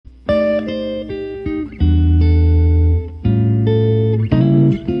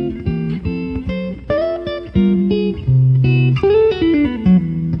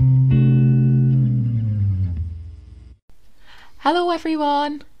Hello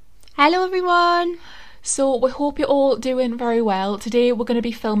everyone! Hello everyone! So we hope you're all doing very well. Today we're going to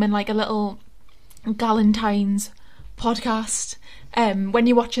be filming like a little Galentine's podcast. When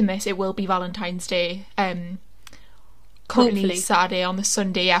you're watching this it will be Valentine's Day. Currently Hopefully. Saturday on the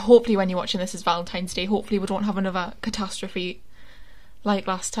Sunday. Yeah, hopefully when you're watching this is Valentine's Day. Hopefully we don't have another catastrophe like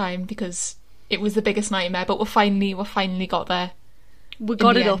last time because it was the biggest nightmare, but we finally got there. We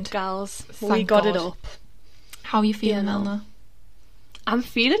got the it end. up, gals. We Thank got God. it up. How are you feeling, Yeah, no. Elna? I'm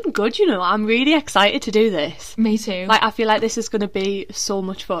feeling good, you know. I'm really excited to do this. Me too. Like, I feel like this is going to be so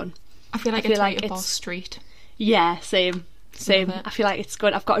much fun. I feel like I feel it's like like a it's- boss street. Yeah, same. Love it. I feel like it's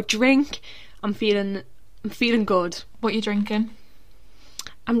good. I've got a drink. I'm feeling good. What you drinking?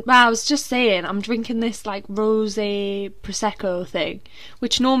 I was just saying, I'm drinking this like rosé prosecco thing,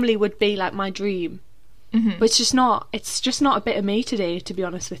 which normally would be like my dream. Mm-hmm. But it's just not a bit of me today, to be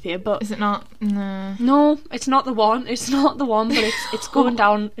honest with you. But Is it not? No. no, it's not the one. It's not the one, but it's going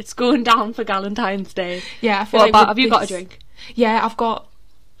down. It's going down for Valentine's Day. Yeah, I feel What like about? with Have you got a this- drink? Yeah, I've got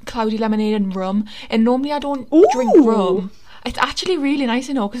cloudy lemonade and rum. And normally I don't drink Ooh. rum. It's actually really nice,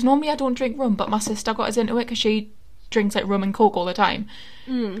 you know, because normally I don't drink rum, but my sister got us into it because she drinks like rum and coke all the time.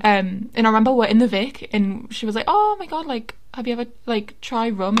 And I remember we're in the Vic, and she was like, "Oh my god, like, have you ever like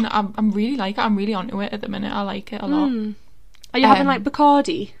tried rum?" And I'm really like it. I'm really onto it at the minute. I like it a lot. Are you having Um, like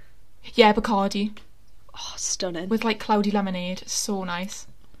Bacardi? Yeah, Bacardi Oh, stunning! with like cloudy lemonade. So nice.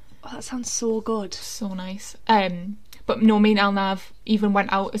 Oh, that sounds so good. So nice. But no, me and Elnav even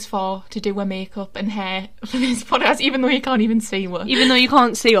went out as far to do her makeup and hair for this podcast, even though you can't even see her. Even though you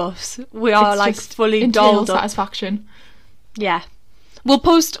can't see us, we are It's like just fully internal dolled up. satisfaction. Yeah, we'll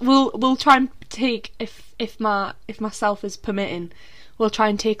post. We'll try and take if myself is permitting. We'll try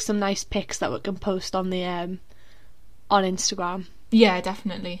and take some nice pics that we can post on the on Instagram. Yeah,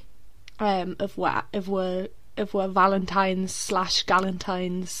 definitely. Of we're Valentine's /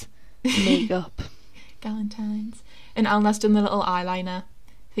 Galentine's makeup. Galentine's. And Elna's done the little eyeliner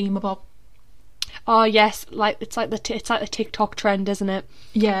thingamabob. Oh yes, like it's like the TikTok trend, isn't it?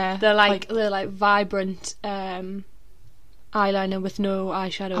 Yeah. They're like vibrant eyeliner with no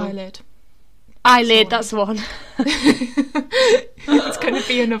eyeshadow. Sorry. Eyelid, that's the one. It's going to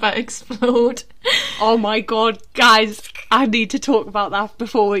be another explode. Oh my god, guys, I need to talk about that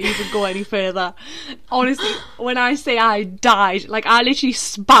before we even go any further. Honestly, when I say I died, like I literally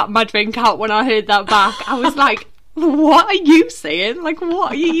spat my drink out when I heard that back. I was like, what are you saying? Like,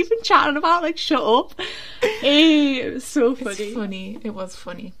 what are you even chatting about? Like, shut up. It was so funny. It's funny. It was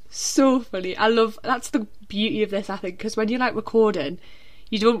funny. So funny. That's the beauty of this, I think, because when you're like recording,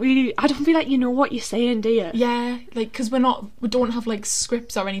 I don't feel like you know what you're saying, do you? Yeah, like, because we don't have like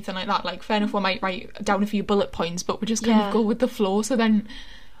scripts or anything like that. Like, fair enough, we might write down a few bullet points, but we just kind of go with the flow. So then,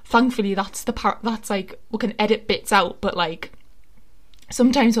 thankfully, that's the part that's like, we can edit bits out, but like,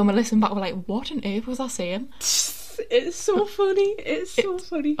 sometimes when we listen back, we're like, what on earth was I saying? It's so funny. It's so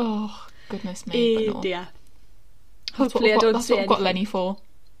funny. Oh, goodness me. But no. Yeah. That's what Hopefully I don't that's say what we've got anything. Lenny for.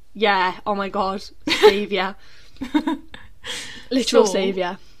 Yeah, oh my god. Saviour. Literal So-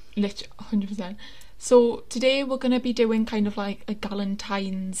 saviour. 100%. So today we're going to be doing kind of like a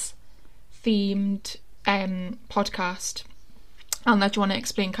Galentine's themed podcast. And do you want to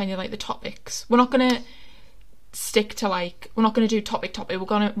explain kind of like the topics? We're not going to stick to like, we're not going to do topic. We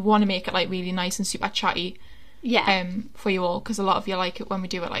want to make it like really nice and super chatty Yeah. for you all, because a lot of you like it when we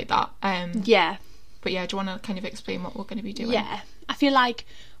do it like that. Yeah. But yeah, do you want to kind of explain what we're going to be doing? Yeah. I feel like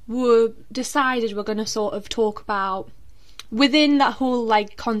we've decided we're going to sort of talk about, within that whole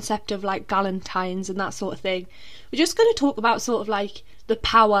like concept of like Galentine's and that sort of thing, we're just going to talk about sort of like the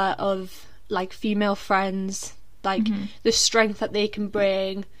power of like female friends, like the strength that they can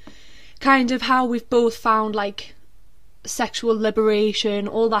bring, kind of how we've both found like sexual liberation,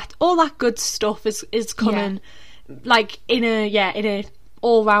 all that good stuff is coming, like in a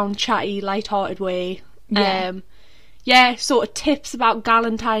all round chatty, light-hearted way. Sort of tips about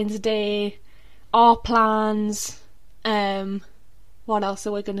Galentine's Day, our plans. What else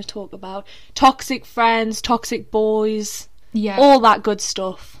are we going to talk about? Toxic friends, toxic boys, Yeah. all that good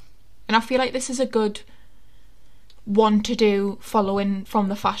stuff. And I feel like this is a good one to do following from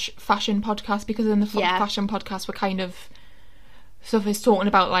the fashion podcast, because in the fashion podcast we're kind of stuff is talking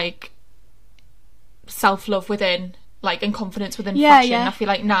about like self-love within, like, and confidence within fashion. I feel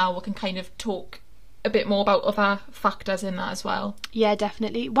like now we can kind of talk a bit more about other factors in that as well. Yeah,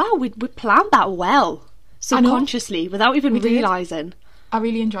 definitely. Wow, we planned that well, subconsciously, without even realising. I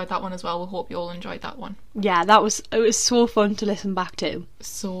really enjoyed that one as well. We hope you all enjoyed that one. Yeah, it was so fun to listen back to.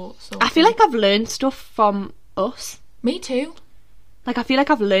 So I feel like I've learned stuff from us. Me too. Like, I feel like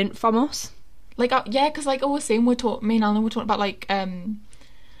I've learnt from us. like, yeah, because like I was saying, me and Alan were talking about like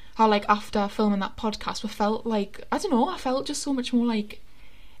how like after filming that podcast, we felt like, I don't know, I felt just so much more like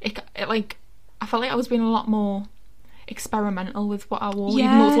like I felt like I was being a lot more experimental with what I wore,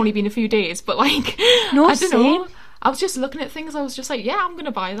 even though it's only been a few days. But like, no, I don't know. I was just looking at things. I was just like, yeah, I'm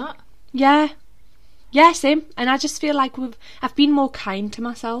gonna buy that. Yeah, same. And I just feel like I've been more kind to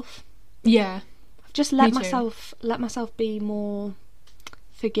myself. Yeah, I've just let myself be more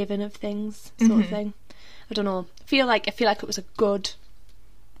forgiving of things, sort of thing. I don't know. I feel like it was a good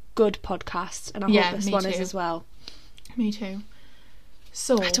podcast, and I hope this one is as well. Me too.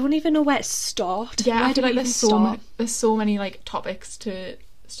 So I don't even know where to start. Yeah, I feel like there's so many like topics to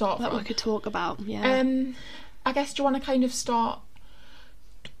start that from. we could talk about. Yeah. I guess, do you want to kind of start?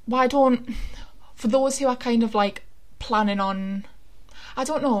 For those who are kind of like planning on, I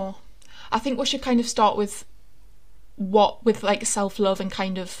don't know. I think we should kind of start with like self-love and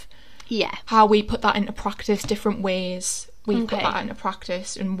kind of how we put that into practice, different ways we put that into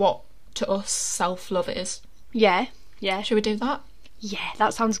practice, and what to us self-love is. Yeah. Should we do that? Yeah,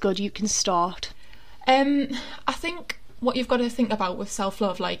 that sounds good. You can start. I think what you've got to think about with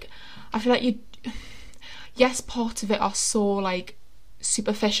self-love, like, I feel like yes, parts of it are so like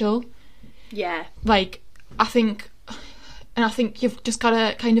superficial. Yeah. Like, I think you've just got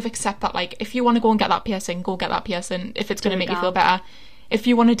to kind of accept that, like, if you want to go and get that piercing, go get that piercing, if it's going to make you feel better. If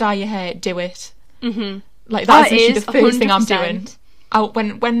you want to dye your hair, do it. Like, that's literally the first thing I'm doing.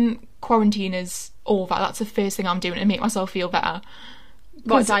 When quarantine is over, that's the first thing I'm doing to make myself feel better.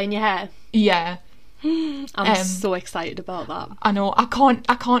 What, dyeing your hair? Yeah. I'm so excited about that. I know. I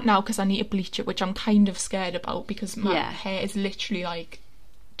can't now because I need to bleach it, which I'm kind of scared about because my hair is literally like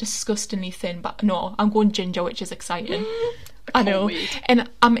disgustingly thin. But no, I'm going ginger, which is exciting. I know. Wait. And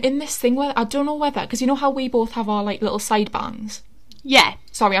I'm in this thing where I don't know whether, because you know how we both have our like little side bangs. Yeah.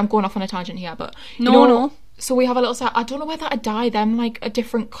 Sorry, I'm going off on a tangent here, but no. So we have a little side. I don't know whether I dye them like a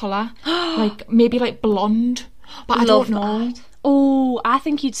different colour, like maybe like blonde. But I don't know. That. Oh, I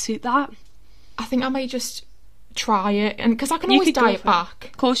think you'd suit that. I think I might just try it, and because I can always dye it back.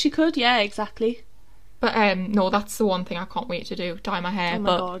 Of course you could, yeah, exactly. But no, that's the one thing I can't wait to do, dye my hair. Oh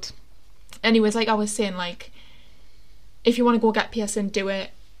my god. Anyways, like I was saying, like, if you want to go get piercing, do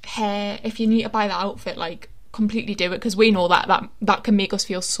it. Hair, if you need to buy that outfit, like, completely do it, because we know that can make us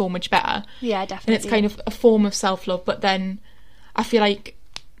feel so much better. Yeah, definitely. And it's kind of a form of self-love, but then I feel like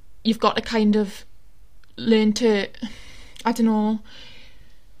you've got to kind of learn to, I don't know,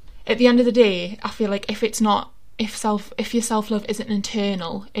 at the end of the day, I feel like if your self-love isn't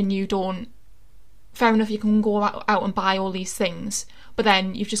internal and you don't, fair enough, you can go out and buy all these things, but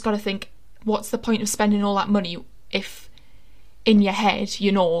then you've just got to think, what's the point of spending all that money if in your head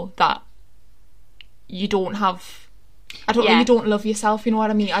you know that you don't have, I don't know, you don't love yourself, you know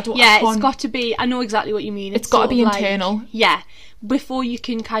what I mean? It's got to be, I know exactly what you mean. It's got to be internal. Like, yeah, before you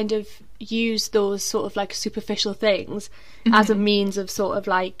can kind of use those sort of like superficial things as a means of sort of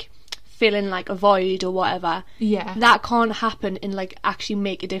like filling like a void or whatever. Yeah. That can't happen and like actually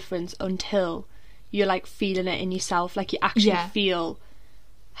make a difference until you're like feeling it in yourself, like you actually feel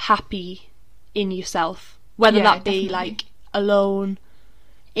happy in yourself, whether that be like alone,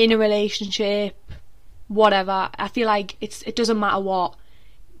 in a relationship, whatever. I feel like it doesn't matter what,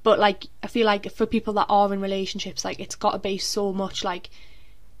 but like I feel like for people that are in relationships, like it's got to be so much like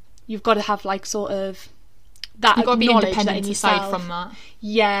you've got to have like sort of that you've got to be knowledge independent that in aside yourself. from that.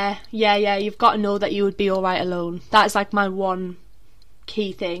 Yeah. You've got to know that you would be all right alone. That's like my one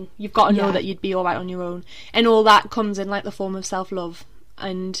key thing. You've got to know that you'd be all right on your own, and all that comes in like the form of self-love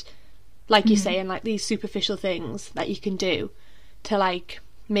and like you're saying, like these superficial things that you can do to like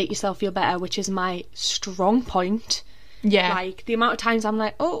make yourself feel better, which is my strong point. Yeah, like the amount of times I'm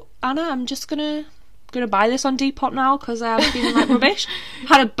like, oh Anna, I'm just gonna buy this on Depop now because I'm feeling like rubbish.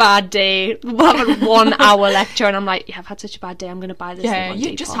 Had a bad day, have a 1 hour lecture, and I'm like, yeah, I've had such a bad day, I'm gonna buy this thing on Depop.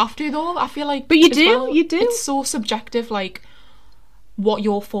 You just have to though, I feel like. But you do. It's so subjective, like what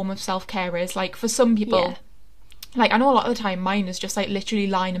your form of self-care is. Like for some people, like I know a lot of the time mine is just like literally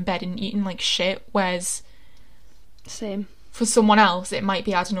lying in bed and eating like shit, whereas same for someone else it might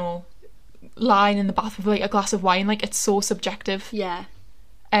be, I don't know, lying in the bath with like a glass of wine. Like it's so subjective. Yeah.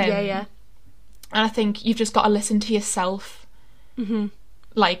 And I think you've just got to listen to yourself.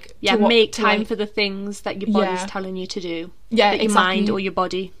 Like make time for the things that your body's telling you to do. Yeah, that your mind or your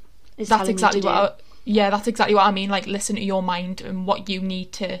body is that's telling exactly you to what do. That's exactly what I mean. Like listen to your mind and what you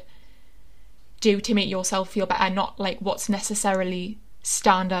need to do to make yourself feel better, not like what's necessarily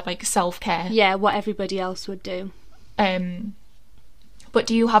standard like self-care. Yeah, what everybody else would do. But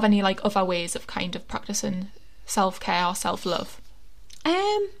do you have any like other ways of kind of practicing self-care or self-love?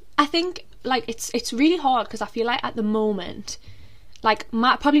 I think like it's really hard because I feel like at the moment, like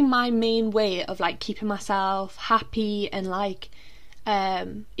probably my main way of like keeping myself happy and like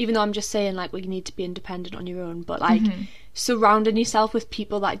even though I'm just saying like, well, you need to be independent on your own, but like surrounding yourself with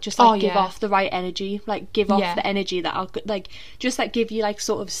people that just like give off the right energy, like give off the energy that I'll like just like give you like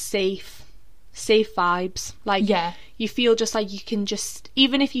sort of safe vibes, like you feel just like you can just,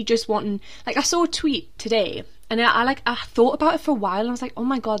 even if you just want, like I saw a tweet today and I thought about it for a while and I was like, oh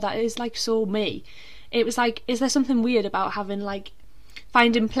my god, that is like so me. It was like, is there something weird about having like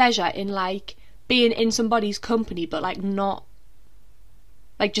finding pleasure in like being in somebody's company but like not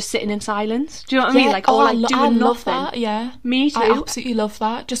like just sitting in silence? Do you know what I mean? Like, or like doing I love nothing. That, yeah. Me too. I absolutely love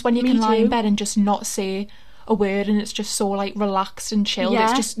that. Just when you can lie in bed and just not say a word and it's just so like relaxed and chilled.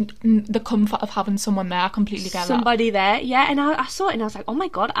 It's just the comfort of having someone there. I completely get somebody there. Yeah, and I saw it and I was like, oh my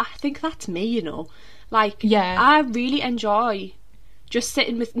god, I think that's me, you know. Like, I really enjoy just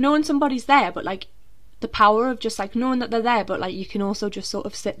sitting with, knowing somebody's there, but like the power of just like knowing that they're there, but like you can also just sort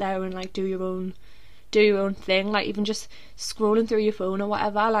of sit there and like do your own thing, like even just scrolling through your phone or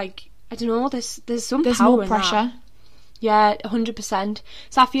whatever. Like, I don't know, there's some power no pressure in that. Yeah, 100%.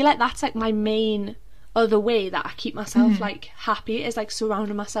 So I feel like that's like my main other way that I keep myself like happy, is like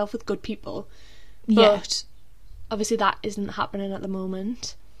surrounding myself with good people. But obviously that isn't happening at the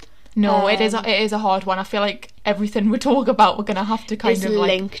moment. No, it is a hard one. I feel like everything we talk about, we're gonna have to kind of like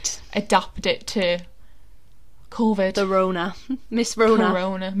linked. Adapt it to COVID. The Rona. Miss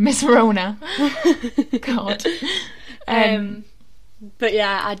Rona. Miss Rona. God. But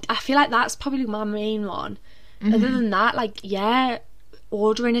yeah, I feel like that's probably my main one. Other than that, like,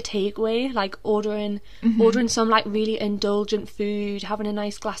 ordering a takeaway, like ordering some like really indulgent food, having a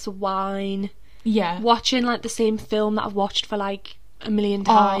nice glass of wine, watching like the same film that I've watched for like a million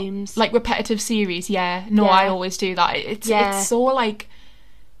times, like repetitive series. I always do that. It's so like,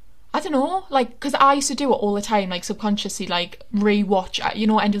 I don't know, like, because I used to do it all the time, like subconsciously, like rewatch, you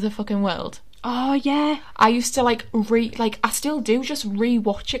know, End of the Fucking World. Oh yeah, I used to like I still do, just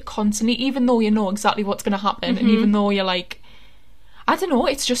rewatch it constantly, even though you know exactly what's going to happen, and even though you're like, I don't know,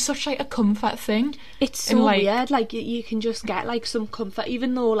 it's just such like a comfort thing. It's so weird, like you can just get like some comfort,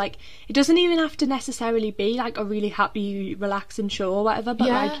 even though like it doesn't even have to necessarily be like a really happy, relaxing show or whatever, but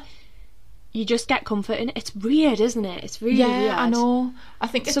like you just get comfort in it. It's weird, isn't it? It's really weird. I know. I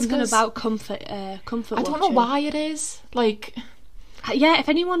think it's something about comfort I don't know why it is, like, if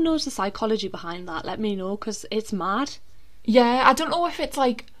anyone knows the psychology behind that, let me know, because it's mad. I don't know if it's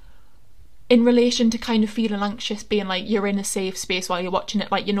like in relation to kind of feeling anxious, being like you're in a safe space while you're watching it,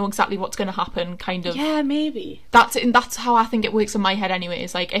 like you know exactly what's going to happen, kind of. Yeah, maybe. That's how I think it works in my head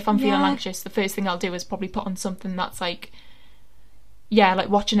anyways. Like if I'm feeling anxious, the first thing I'll do is probably put on something that's like, like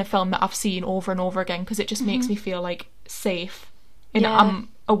watching a film that I've seen over and over again, because it just makes me feel like safe and I'm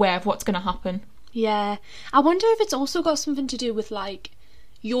aware of what's going to happen. I wonder if it's also got something to do with like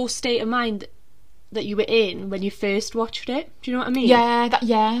your state of mind that you were in when you first watched it. Do you know what I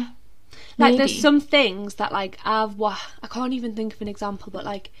mean? Like, there's some things that, like, I can't even think of an example, but,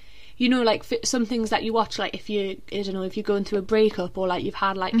 like, you know, like, some things that you watch, like, if you're going through a breakup, or, like, you've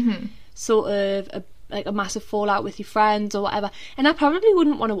had, like, sort of, a massive fallout with your friends or whatever, and I probably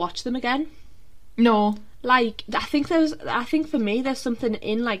wouldn't want to watch them again. No. Like, I think for me, there's something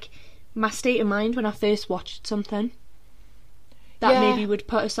in, like, my state of mind when I first watched something that maybe would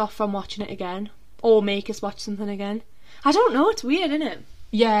put us off from watching it again, or make us watch something again. I don't know, it's weird, isn't it?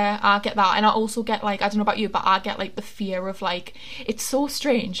 Yeah, I get that. And I also get, like, I don't know about you, but I get, like, the fear of, like, it's so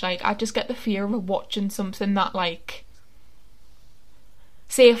strange, like, I just get the fear of watching something that, like,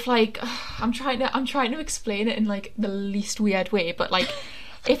 say if, like, I'm trying to explain it in, like, the least weird way, but, like,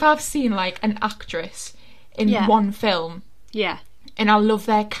 if I've seen, like, an actress in one film, and I love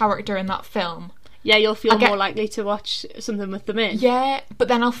their character in that film, you'll feel more likely to watch something with them in. Yeah, but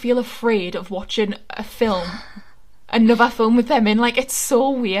then I'll feel afraid of watching another film with them in. Like, it's so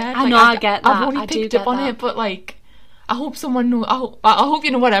weird. I know, I get that. I've only picked up on it, but like, I hope someone knows. I hope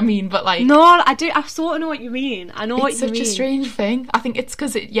you know what I mean. But like, no, I do. I sort of know what you mean. I know what you mean. It's such a strange thing. I think it's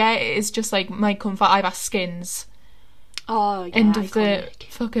because it is just like my comfort. I have Skins. Oh yeah. End of the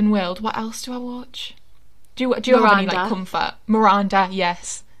Fucking World. What else do I watch? Do you have any like comfort? Miranda,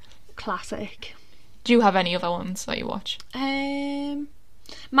 yes. Classic. Do you have any other ones that you watch?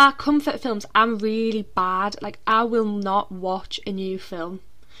 My comfort films, I'm really bad. Like, I will not watch a new film.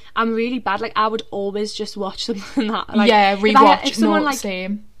 I'm really bad. Like, I would always just watch something that, like, rewatch. If someone, like,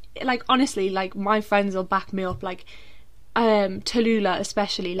 same. Like, honestly, like, my friends will back me up. Like, Tallulah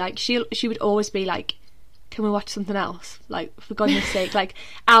especially. Like, she would always be like, "Can we watch something else? Like, for goodness sake!" Like,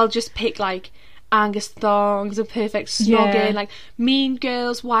 I'll just pick like Angus Thongs, A Perfect Snogging, like Mean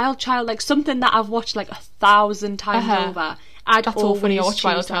Girls, Wild Child, like something that I've watched like 1,000 times over. That's all funny. I watched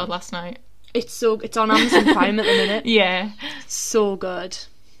Wild Child last night. It's on Amazon Prime at the minute. Yeah. So good.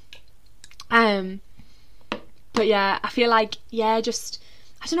 But yeah, I feel like, just,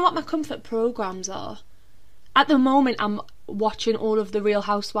 I don't know what my comfort programmes are. At the moment, I'm watching all of the Real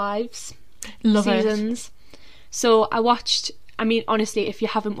Housewives seasons. So I watched, I mean, honestly, if you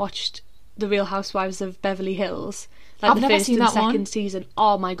haven't watched the Real Housewives of Beverly Hills, like the first and second season,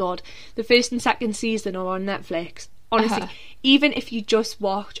 oh my god, the first and second season are on Netflix. Honestly, even if you just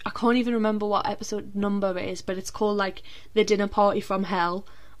watch, I can't even remember what episode number it is, but it's called like The Dinner Party from Hell.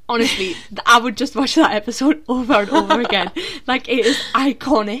 Honestly, I would just watch that episode over and over again. Like, it is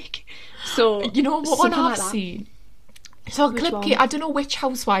iconic. So you know what one I've seen? So a clip I don't know which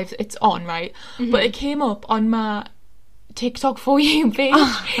Housewives it's on, right? But it came up on my TikTok For You page,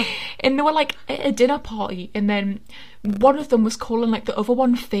 and they were like at a dinner party, and then one of them was calling like the other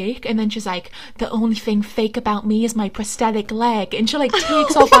one fake, and then she's like, the only thing fake about me is my prosthetic leg, and she like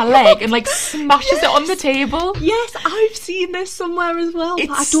takes off her leg and like smashes it on the table. Yes, I've seen this somewhere as well.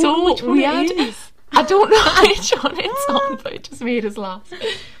 It's I don't know which one weird. It is. I don't know which one it's on, but it just made us laugh.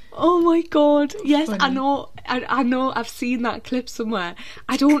 Oh my god, yes, Funny. I know I've seen that clip somewhere.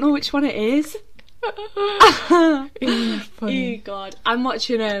 I don't know which one it is. Funny. Oh god, I'm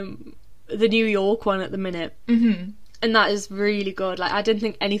watching the New York one at the minute, and that is really good. Like, I didn't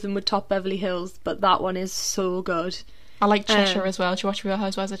think anything would top Beverly Hills, but that one is so good. I like Cheshire as well. Do you watch Real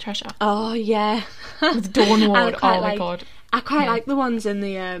Housewives of Cheshire? Oh yeah, with Dawn Ward. Oh my god, I quite like the ones in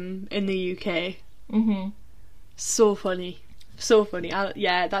the UK. So funny. So funny.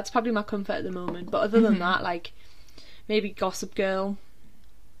 That's probably my comfort at the moment. But other than that, like, maybe Gossip Girl.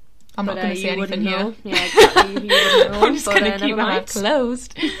 I'm not going to say anything here. Yeah, exactly. You wouldn't know. I'm just going to keep my mouth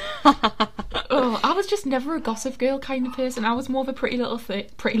closed. I was just never a Gossip Girl kind of person. I was more of a Pretty Little Liars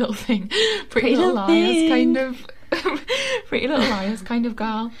kind of Pretty Little Liars kind of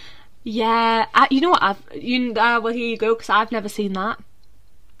girl. Yeah, you know what? Well, here you go, because I've never seen that.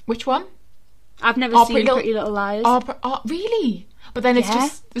 Which one? I've never seen Pretty Little Liars. Oh, really? But then it's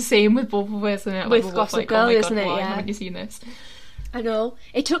just the same with both of us, isn't it? With Gossip Girl, isn't it? Why yeah. haven't you seen this? I know.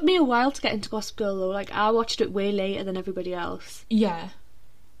 It took me a while to get into Gossip Girl, though. Like, I watched it way later than everybody else. Yeah.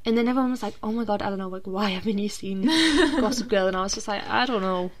 And then everyone was like, oh my god, I don't know, like, why haven't you seen Gossip Girl? And I was just like, I don't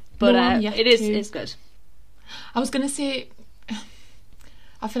know. But it's good. I was going to say,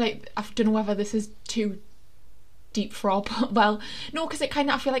 I feel like, I don't know whether this is too deep for our, well, no, because it kind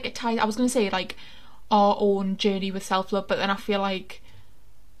of, I feel like it ties, I was going to say, like, our own journey with self-love, but then I feel like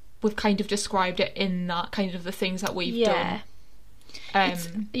we've kind of described it in that kind of the things that we've done.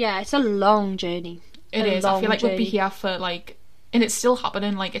 It's a long journey. It is. I feel like we'll be here for like, and it's still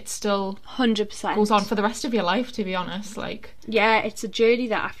happening. Like, it's still 100% goes on for the rest of your life. To be honest, like, yeah, it's a journey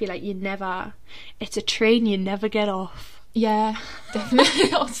that I feel like it's a train you never get off. Yeah, definitely.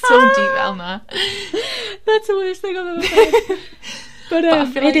 It's so deep, Elna. That's the worst thing I've ever heard. But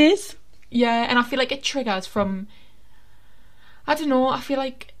I feel like, it is. Yeah, and I feel like it triggers from, I don't know, I feel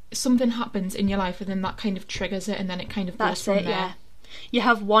like something happens in your life and then that kind of triggers it, and then it kind of goes from there. Yeah. You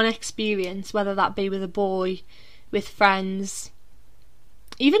have one experience, whether that be with a boy, with friends,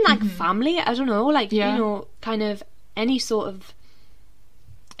 even like family, I don't know, like, you know, kind of any sort of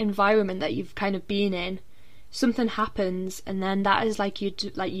environment that you've kind of been in, something happens, and then that is like your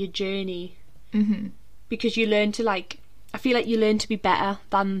journey, because you learn to, like, I feel like you learn to be better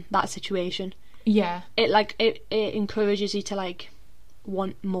than that situation. Yeah, it encourages you to, like,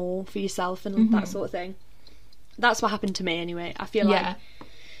 want more for yourself and that sort of thing. That's what happened to me anyway. I feel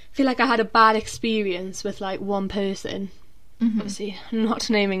like I had a bad experience with, like, one person. Obviously, not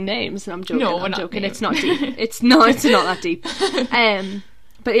naming names, and I'm joking. No, I'm joking. It's not deep. It's not that deep.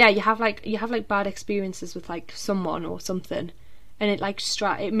 But yeah, you have bad experiences with, like, someone or something, and it, like,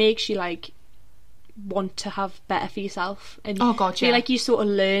 it makes you, like, want to have better for yourself, and I feel like you sort of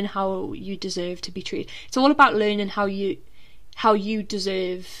learn how you deserve to be treated. It's all about learning how you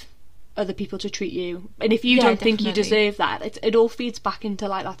deserve other people to treat you, and if you don't think you deserve that, it all feeds back into,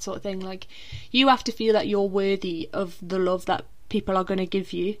 like, that sort of thing. Like, you have to feel that you're worthy of the love that people are going to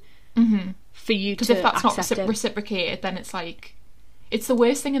give you, for you to accept it. Because if that's not reciprocated, then it's like, it's the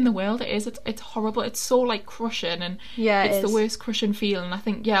worst thing in the world. It is. It's horrible. It's so, like, crushing, and it's the worst crushing feeling. I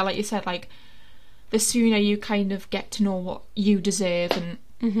think, like you said, like, the sooner you kind of get to know what you deserve, and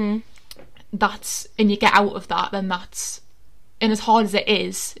and you get out of that, then that's, and as hard as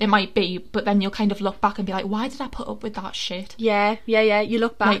it might be, but then you'll kind of look back and be like, why did I put up with that shit? Yeah. You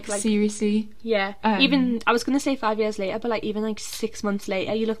look back, like seriously. Yeah. Even, I was going to say 5 years later, but, like, even, like, 6 months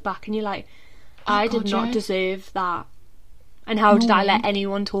later, you look back and you're like, I did not deserve that. And how did I let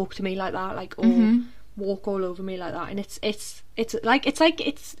anyone talk to me like that, like, or walk all over me like that? And it's like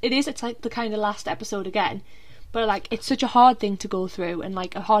the kind of last episode again, but like it's such a hard thing to go through and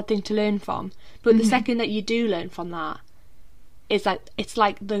like a hard thing to learn from. But the second that you do learn from that, is that it's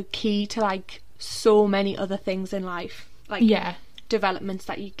like the key to like so many other things in life, like developments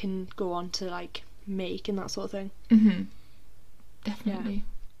that you can go on to like make and that sort of thing. Definitely.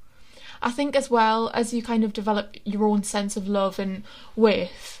 I think as well as you kind of develop your own sense of love and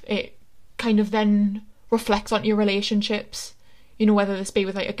worth, it kind of then reflects on your relationships, you know, whether this be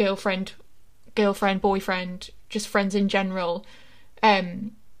with like a girlfriend, boyfriend, just friends in general,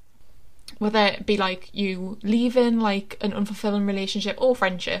 whether it be like you leaving like an unfulfilling relationship or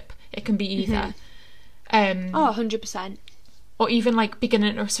friendship, it can be either. 100%. Or even like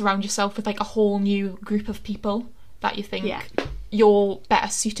beginning to surround yourself with like a whole new group of people that you think you're better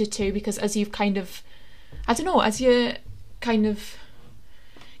suited to, because as you've kind of, I don't know, as you kind of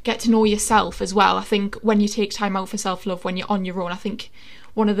get to know yourself as well, I think when you take time out for self-love, when you're on your own, I think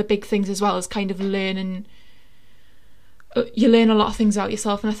one of the big things as well is kind of learning, you learn a lot of things about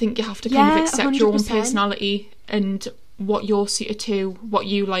yourself, and I think you have to kind of accept 100%. Your own personality and what you're suited to, what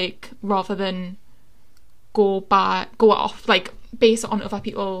you like, rather than go off, like base it on other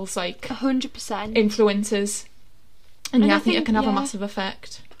people's like 100% influences. And I think it can have a massive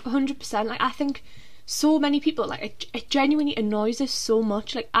effect. 100%. Like, I think so many people, like, it genuinely annoys us so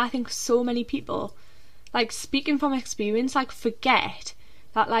much. Like, I think so many people, like, speaking from experience, like, forget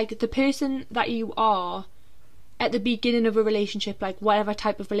that, like, the person that you are at the beginning of a relationship, like, whatever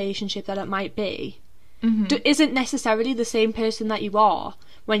type of relationship that it might be, isn't necessarily the same person that you are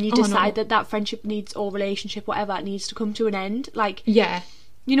when you decide that friendship needs, or relationship, whatever, it needs to come to an end. Like, you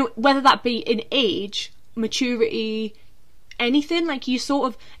know, whether that be in age, maturity, anything, like, you sort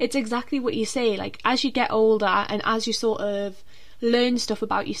of, it's exactly what you say, like, as you get older and as you sort of learn stuff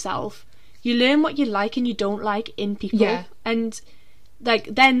about yourself, you learn what you like and you don't like in people, and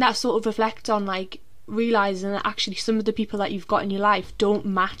like then that sort of reflects on like realising that actually some of the people that you've got in your life don't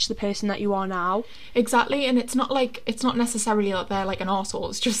match the person that you are now. Exactly. And it's not necessarily that they're like an arsehole,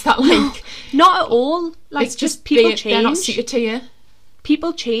 it's just that like not at all, like, it's just people change, they're not suited to you.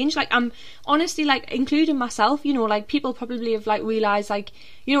 People change, like, I'm honestly, like, including myself, you know, like, people probably have like realised, like,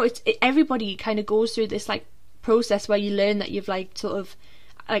 you know, everybody kind of goes through this like process where you learn that you've like sort of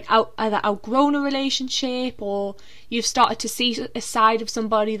like either outgrown a relationship, or you've started to see a side of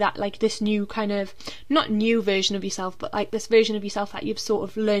somebody that like this new kind of, not new version of yourself, but like this version of yourself that you've sort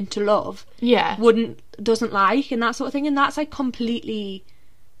of learned to love, doesn't like, and that sort of thing, and that's like completely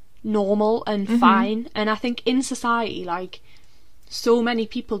normal and fine. And I think in society, like, so many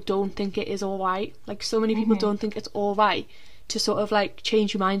people don't think it is alright, like, so many people don't think it's alright to sort of like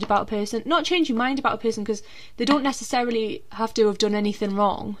change your mind about a person. Not change your mind about a person because they don't necessarily have to have done anything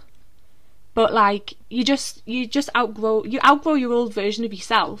wrong, but like you outgrow your old version of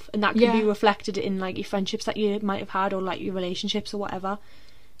yourself, and that can be reflected in like your friendships that you might have had, or like your relationships or whatever.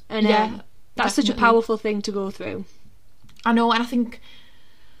 And that's definitely such a powerful thing to go through. I know, and I think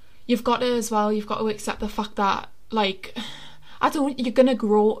you've got to accept the fact that, like, you're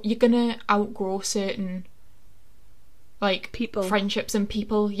gonna outgrow certain like people, friendships and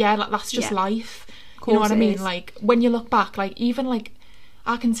people, like, that's just life, you know what I mean? Like, when you look back, like, even like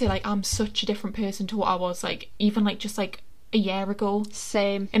I can say like I'm such a different person to what I was like even like just like a year ago.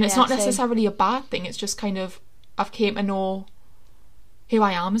 Same. And it's not necessarily a bad thing, it's just kind of I've came to know who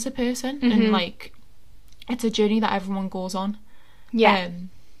I am as a person, and like it's a journey that everyone goes on,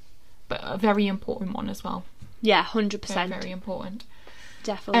 but a very important one as well. 100%. Very, very important,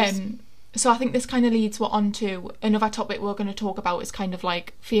 definitely. So I think this kind of leads on to another topic we're going to talk about, is kind of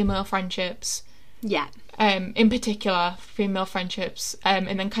like female friendships. In particular, female friendships, and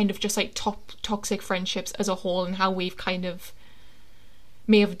then kind of just like toxic friendships as a whole, and how we've kind of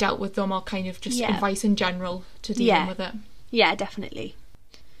may have dealt with them, or kind of just advice in general to dealing with it. Yeah, definitely.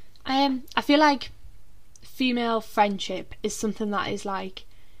 I feel like female friendship is something that is like,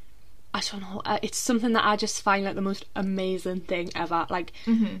 I don't know, it's something that I just find like the most amazing thing ever. Like,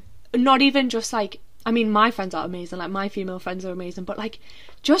 not even just like, I mean, my friends are amazing, like my female friends are amazing, but like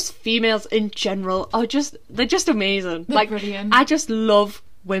just females in general are they're just amazing. They're like brilliant. I just love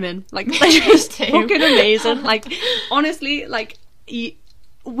women, like they're just fucking amazing. Like, honestly, like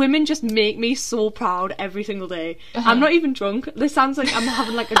women just make me so proud every single day. I'm not even drunk. This sounds like I'm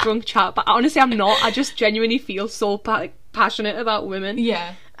having like a drunk chat, but honestly I'm not. I just genuinely feel so passionate about women.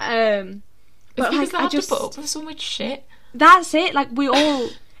 But like, I just put up with so much shit. That's it. Like, we all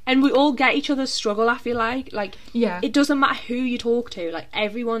And we all get each other's struggle, I feel like. Like, yeah, it doesn't matter who you talk to. Like,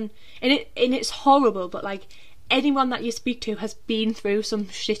 everyone... And it's horrible, but, like, anyone that you speak to has been through some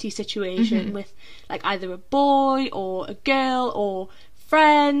shitty situation with, like, either a boy or a girl or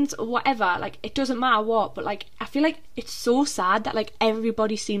friends or whatever. Like, it doesn't matter what, but, like, I feel like it's so sad that, like,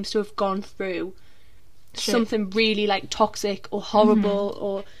 everybody seems to have gone through something really, like, toxic or horrible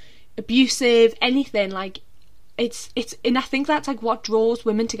or abusive, anything. Like, it's and I think that's, like, what draws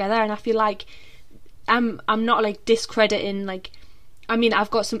women together. And I feel like I'm not, like, discrediting, like, I mean, I've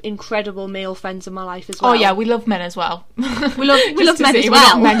got some incredible male friends in my life as well. Oh yeah, we love men as well. We love men as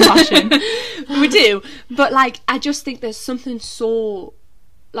well. We're not men fashion. We do. But, like, I just think there's something so,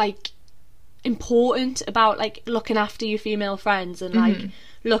 like, important about, like, looking after your female friends and, like,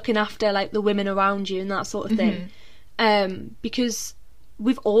 looking after, like, the women around you and that sort of thing. Because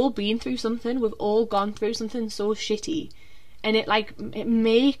we've all been through something. We've all gone through something so shitty. And it, like, it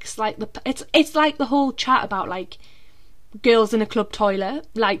makes, like, it's like the whole chat about, like, girls in a club toilet.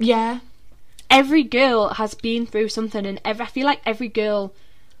 Like, yeah, every girl has been through something, and I feel like every girl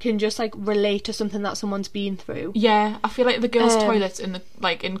can just, like, relate to something that someone's been through. Yeah, I feel like the girls' toilets in the,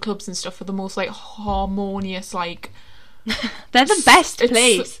 like, in clubs and stuff are the most, like, harmonious, like... They're the best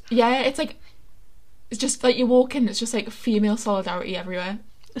place. Yeah, it's like... It's just, like, you walk in, it's just, like, female solidarity everywhere.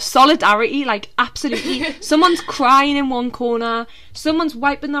 Solidarity, like, absolutely. Someone's crying in one corner, someone's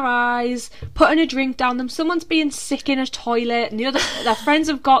wiping their eyes, putting a drink down them, someone's being sick in a toilet, and their friends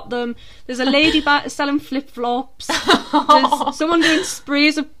have got them. There's a lady selling flip-flops. There's someone doing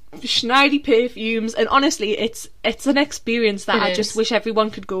sprays of Schneidy perfumes, and honestly, it's an experience that I just wish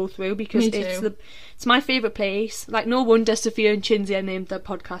everyone could go through, because it's my favourite place. Like, no wonder Sophia and Chinzia named their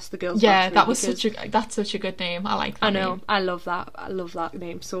podcast The Girls Factory. Yeah, that's such a good name. I like that. I know, name. I love that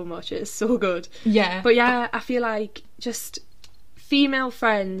name so much. It's so good. Yeah. But yeah, I feel like just female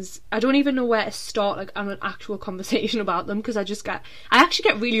friends, I don't even know where to start, like, on an actual conversation about them, because I actually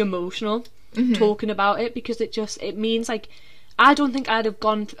get really emotional talking about it, because it means, like, I don't think I'd have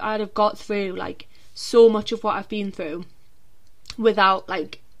got through, like, so much of what I've been through without,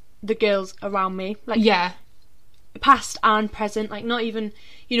 like, the girls around me. Like, yeah, past and present. Like, not even,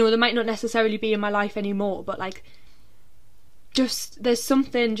 you know, they might not necessarily be in my life anymore, but, like, just there's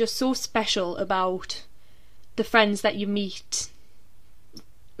something just so special about the friends that you meet,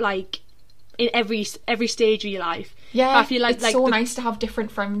 like, in every stage of your life. Yeah, I feel like it's so nice to have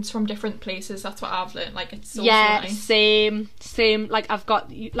different friends from different places. That's what I've learned. Like, it's so nice. same. Like, I've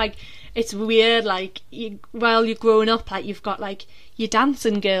got, like, it's weird. Like, while you're growing up, like, you've got, like, your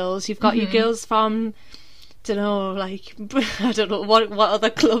dancing girls. You've got your girls from, don't know, like, I don't know what other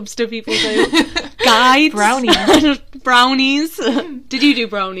clubs do people do. Guides, brownies. Did you do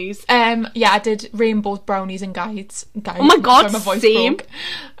brownies? Yeah, I did rainbows, brownies, and guides. Oh my god, same.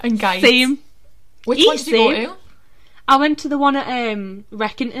 And guides. Same. Which one did you go to? I went to the one at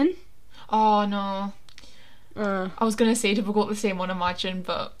Reckington. Oh no. I was gonna say, did we go to the same one? Imagine,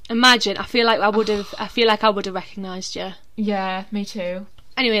 but I feel like I would have recognised you. Yeah, me too.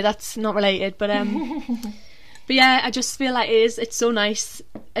 Anyway, that's not related, but but yeah, I just feel like it's so nice,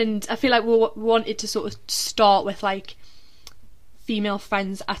 and I feel like we wanted to sort of start with, like, female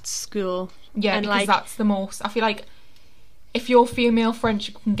friends at school. Yeah, and, because, like, that's the most. I feel like if your female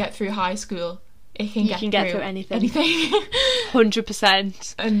friendship can get through high school, you can get through anything.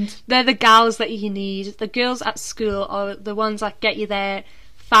 100%. And they're the gals that you need. The girls at school are the ones that get you there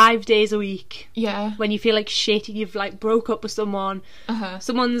 5 days a week. Yeah. When you feel like shit, you've, like, broke up with someone.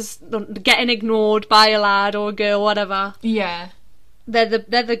 Someone's getting ignored by a lad or a girl, whatever. Yeah. They're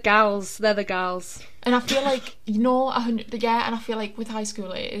the gals. They're the gals. And I feel like, you know, and I feel like with high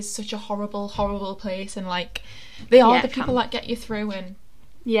school, it is such a horrible, horrible place, and, like, they are the people that get you through. And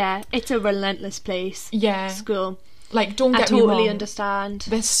yeah, it's a relentless place. Yeah. School. Like, don't get me wrong. I totally understand.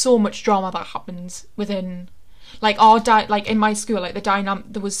 There's so much drama that happens within, like, like, in my school, like, the dynamic,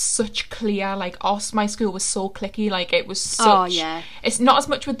 there was such clear, like, my school was so cliquey, like, it was such... Oh, yeah. It's not as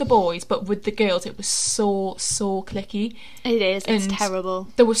much with the boys, but with the girls, it was so cliquey. It is, it's terrible.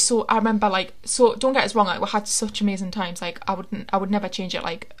 There was I remember, like, so, don't get us wrong, like, we had such amazing times, like, I would never change it,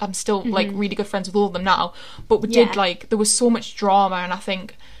 like, I'm still, like, really good friends with all of them now, but we did, like, there was so much drama, and I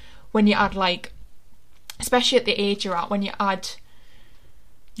think when you add, like, especially at the age you're at, when you add,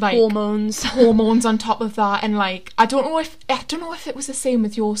 like, hormones on top of that, and, like, I don't know if it was the same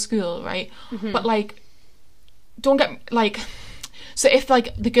with your school, right? But, like, don't get, like, so if,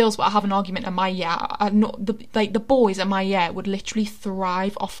 like, the girls were to have an argument in my year, I know the boys in my year would literally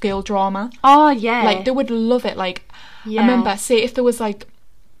thrive off girl drama. Oh yeah, like, they would love it. Like, I remember, say if there was, like,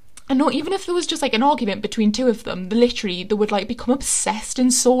 I know, even if there was just like an argument between two of them, they would like become obsessed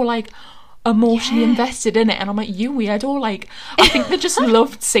and so like emotionally invested in it, and I'm like, you weirdo. Like, I think they just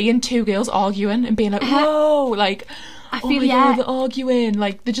loved seeing two girls arguing and being like, whoa, like, I feel, God, they're arguing.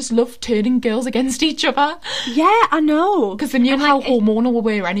 Like, they just love turning girls against each other. Yeah, I know. Because they knew how hormonal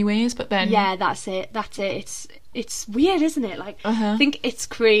we were anyways, but then... Yeah, that's it. It's weird, isn't it? Like, I think it's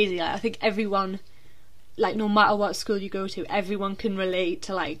crazy. Like, I think everyone, like, no matter what school you go to, everyone can relate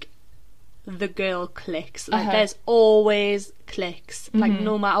to, like, the girl cliques. Like, there's always cliques, like,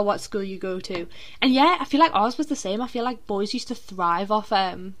 no matter what school you go to. And yeah, I feel like ours was the same. I feel like boys used to thrive off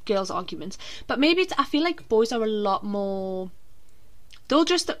girls' arguments, but maybe I feel like boys are a lot more, they'll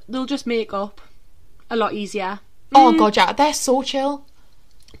just make up a lot easier. Oh god, yeah, they're so chill.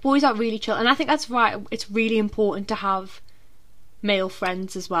 Boys are really chill, and I think that's right. It's really important to have male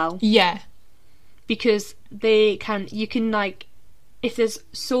friends as well. Yeah, because you can like, if there's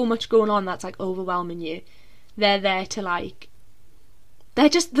so much going on that's like overwhelming you, they're there to like,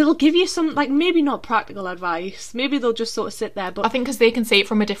 they'll give you some, like, maybe not practical advice, maybe they'll just sort of sit there, but I think because they can see it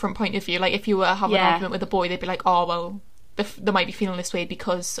from a different point of view. Like, if you were having an argument with a boy, they'd be like, oh well, they might be feeling this way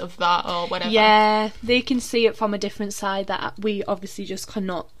because of that or whatever. Yeah, they can see it from a different side that we obviously just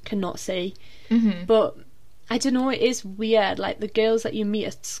cannot see. But I don't know, it is weird, like the girls that you meet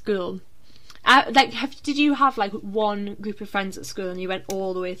at school. Did you have like one group of friends at school and you went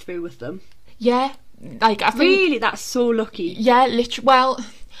all the way through with them? Yeah, like I think really, that's so lucky. Yeah, literally. Well,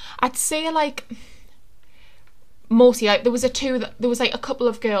 I'd say like mostly like there was like a couple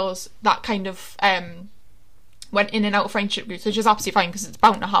of girls that kind of went in and out of friendship groups, which is absolutely fine because it's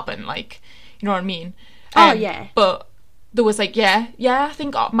bound to happen. Like, you know what I mean? Oh yeah. But there was like I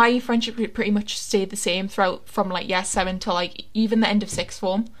think my friendship group pretty much stayed the same throughout from like year 7 to like even the end of sixth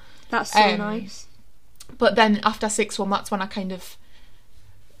form. That's so nice. But then after sixth form, that's when I kind of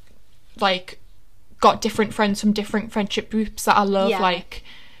like got different friends from different friendship groups that I love. Yeah. Like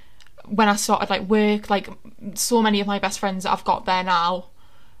when I started like work, like so many of my best friends that I've got there now.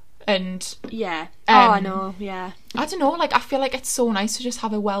 And yeah, I know. Yeah, I don't know. Like I feel like it's so nice to just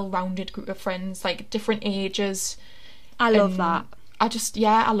have a well-rounded group of friends, like different ages. I love that.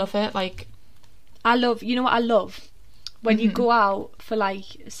 I love it. Like you know what I love? When you go out for like,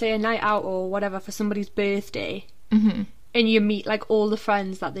 say, a night out or whatever for somebody's birthday, and you meet like all the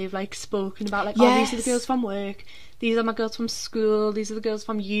friends that they've like spoken about, like, oh, these are the girls from work, these are my girls from school, these are the girls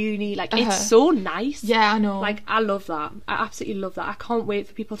from uni. Like, it's so nice. Yeah, I know. Like, I love that. I absolutely love that. I can't wait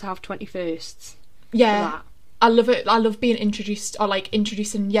for people to have 21sts. Yeah. I love it. I love being introduced, or like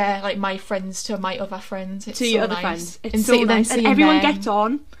introducing, like my friends to my other friends. It's to so your other nice. Friends. It's so nice. And everyone gets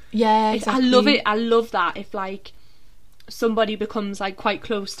on. Yeah, exactly. I love it. I love that. If like somebody becomes like quite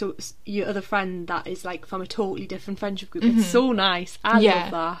close to your other friend that is like from a totally different friendship group, it's so nice. I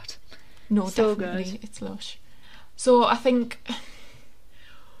love that. No, so definitely. Good. It's lush. So I think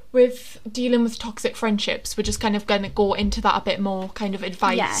with dealing with toxic friendships, we're just kind of going to go into that a bit more, kind of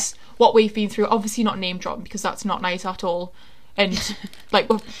advice, what we've been through. Obviously not name dropping because that's not nice at all. And like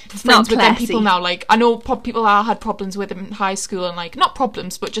we're friends with them people now. Like I know people I had problems with in high school, and like not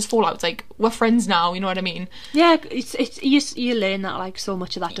problems but just fallouts. Like we're friends now, you know what I mean? Yeah, it's you learn that like so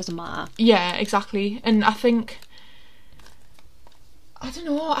much of that doesn't matter. Yeah, exactly. And I think I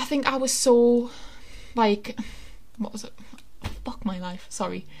think I was so like, what was it? Fuck my life.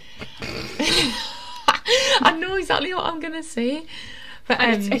 Sorry. I know exactly what I'm gonna say, but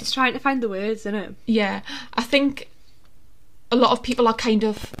it's trying to find the words, isn't it? Yeah, I think a lot of people are kind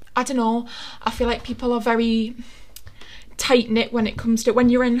of, I don't know, I feel like people are very tight-knit when it comes to, when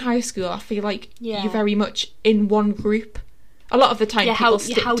you're in high school, I feel like you're very much in one group. A lot of the time people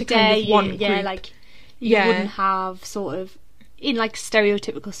stick to kind of one group. Yeah, like you wouldn't have sort of, in like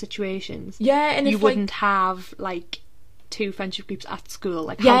stereotypical situations, and you wouldn't have like two friendship groups at school.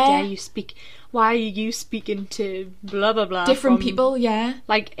 Like how dare you speak, why are you speaking to blah blah blah different people?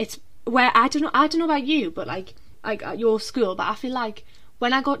 Like it's where I don't know about you, but like at your school, but I feel like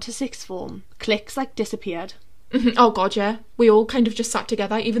when I got to sixth form, cliques like disappeared. Oh god, yeah, we all kind of just sat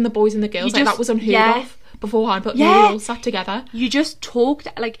together, even the boys and the girls. Like that was unheard of beforehand, but we all sat together. You just talked,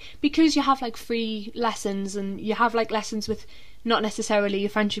 like, because you have like free lessons and you have like lessons with not necessarily your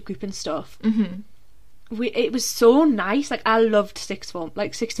friendship group and stuff. It was so nice. Like I loved sixth form.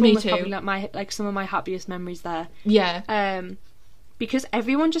 Like sixth form was probably like some of my happiest memories there. Because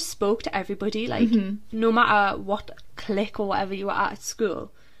everyone just spoke to everybody, like no matter what clique or whatever you were at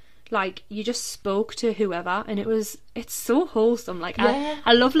school, like you just spoke to whoever, and it's so wholesome. Like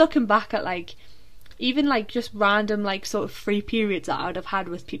I love looking back at like even like just random like sort of free periods that I would have had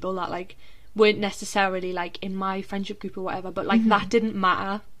with people that like weren't necessarily like in my friendship group or whatever, but like that didn't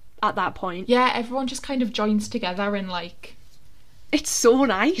matter at that point. Yeah, everyone just kind of joins together and like... It's so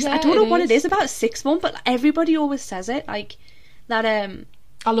nice. Yeah, I don't know it what is. it is about sixth form, but everybody always says it, like, that,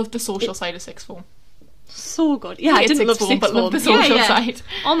 I love the social side of sixth form. so good. Yeah, I didn't love sixth form, but love the social side.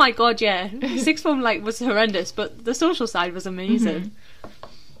 Oh my god, yeah. Sixth form, like, was horrendous, but the social side was amazing.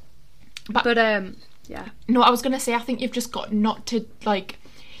 But yeah. No, I was going to say, I think you've just got not to, like,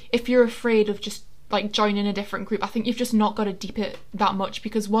 if you're afraid of just, like, joining a different group, I think you've just not got to deep it that much,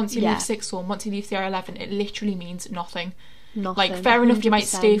 because once you leave sixth form, once you leave CR11, it literally means nothing. Like, fair enough, 100%. You might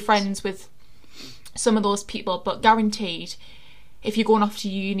stay friends with some of those people, but guaranteed, if you're going off to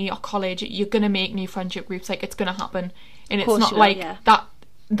uni or college, you're going to make new friendship groups. Like, it's going to happen. And it's not like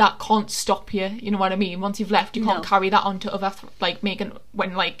that can't stop you, you know what I mean? Once you've left, you can't carry that on to other,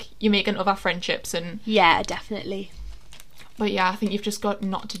 you're making other friendships. And yeah, definitely. But yeah, I think you've just got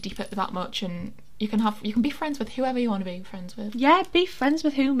not to deep it that much, and you can be friends with whoever you want to be friends with. Yeah, be friends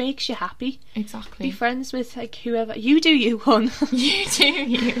with who makes you happy. Exactly. Be friends with, like, whoever. You do you, hun. You do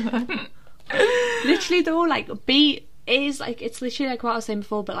you, hun. Literally though, like, it's literally like what I was saying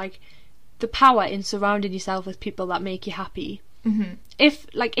before, but like the power in surrounding yourself with people that make you happy. If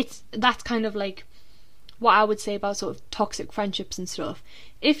like that's kind of like what I would say about sort of toxic friendships and stuff.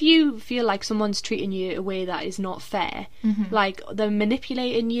 If you feel like someone's treating you a way that is not fair, like they're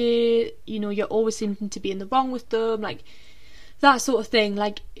manipulating you, you know, you're always seeming to be in the wrong with them, like that sort of thing,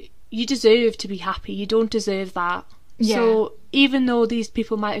 like you deserve to be happy. You don't deserve that. So even though these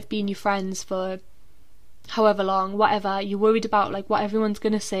people might have been your friends for however long, whatever, you're worried about like what everyone's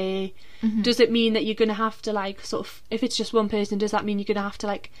gonna say. Does it mean that you're gonna have to like sort of, if it's just one person, does that mean you're gonna have to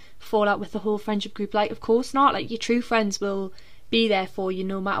like fall out with the whole friendship group? Like, of course not. Like, your true friends will be there for you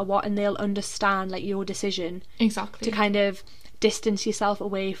no matter what, and they'll understand like your decision to kind of distance yourself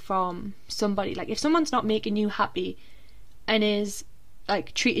away from somebody. Like, if someone's not making you happy and is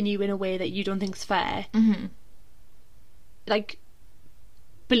like treating you in a way that you don't think's fair, like,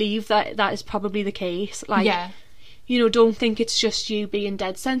 believe that is probably the case. Like, you know, don't think it's just you being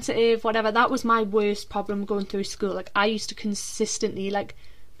dead sensitive, whatever. That was my worst problem going through school. Like, I used to consistently like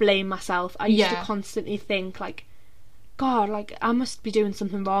blame myself. I used to constantly think like, God, like, I must be doing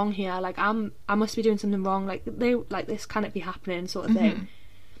something wrong here. Like, I must be doing something wrong. Like, this cannot be happening, sort of thing.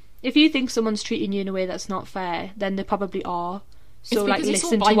 If you think someone's treating you in a way that's not fair, then they probably are. So, like,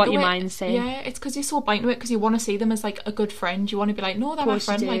 listen to what your mind's saying. Yeah, it's because you're so blind to it, because you want to see them as, like, a good friend. You want to be like, no, they're my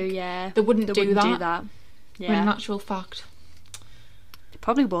friend. They wouldn't do that. Yeah. In actual fact. They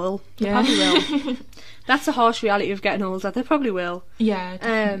probably will. They probably will. That's the harsh reality of getting older. They probably will. Yeah,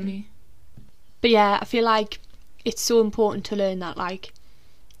 definitely. But yeah, I feel like it's so important to learn that, like,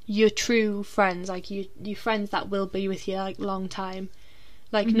 your true friends, like, your friends that will be with you, like, long time,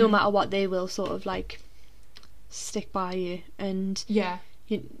 like, no matter what, they will sort of, like, stick by you. And I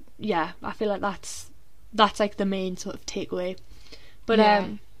feel like that's like the main sort of takeaway. But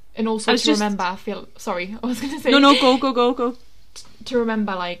and also to remember, I was gonna say go to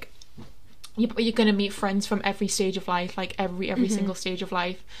remember, like, you're gonna meet friends from every stage of life, like every single stage of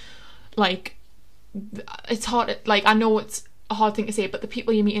life. Like, it's hard, like, I know it's a hard thing to say, but the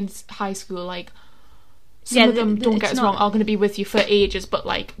people you meet in high school, like, some of them, don't get us wrong, are going to be with you for ages, but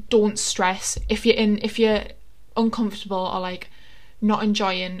like, don't stress if you're uncomfortable or like not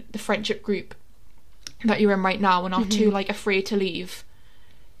enjoying the friendship group that you're in right now and are too like afraid to leave.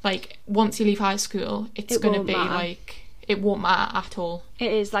 Like, once you leave high school, it's going to be like, it won't matter at all.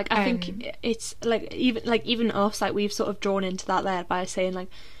 It is, like, I think it's like even us, like, we've sort of drawn into that there by saying like,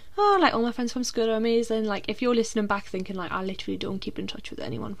 oh, like, all my friends from school are amazing. Like, if you're listening back thinking like, I literally don't keep in touch with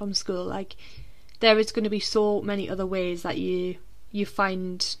anyone from school, like, there is going to be so many other ways that you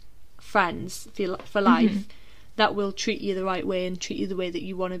find friends for life that will treat you the right way and treat you the way that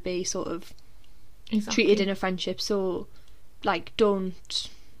you want to be sort of treated in a friendship. So, like, don't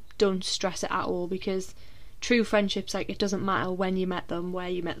stress it at all, because true friendships, like, it doesn't matter when you met them, where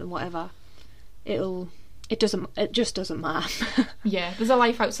you met them, whatever. It just doesn't matter. Yeah, there's a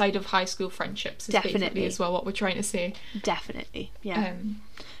life outside of high school friendships, definitely, as well, what we're trying to say. Definitely, yeah.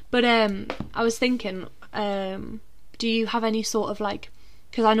 But I was thinking, do you have any sort of, like,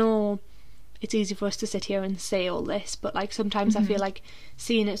 because I know it's easy for us to sit here and say all this, but like, sometimes I feel like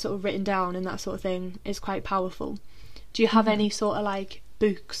seeing it sort of written down and that sort of thing is quite powerful. Do you have any sort of like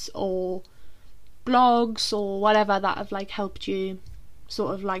books or blogs or whatever that have like helped you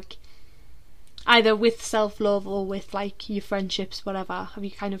sort of like either with self-love or with like your friendships, whatever? Have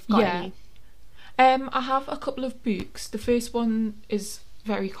you kind of got any? I have a couple of books. The first one is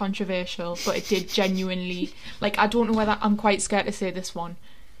very controversial, but it did genuinely, like, I don't know whether, I'm quite scared to say this one,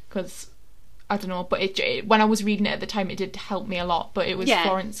 because I don't know, but when I was reading it at the time, it did help me a lot. But it was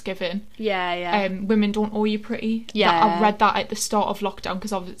Florence Given. Yeah. Women Don't Owe You Pretty. Yeah. I read that at the start of lockdown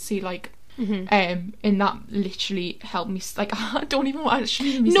because obviously, like, and that literally helped me. Like, I don't even want to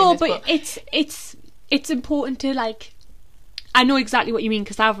actually be no, this, but it's important to, like, I know exactly what you mean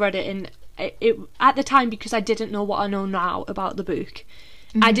because I've read it, and it at the time, because I didn't know what I know now about the book.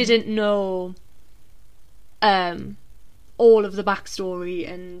 I didn't know all of the backstory,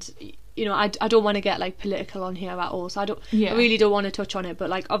 and you know, I don't want to get like political on here at all, so I really don't want to touch on it, but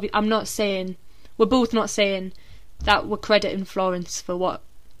like I'm not saying, we're both not saying that we're crediting Florence for what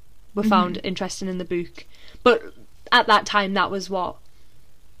we found interesting in the book, but at that time that was what,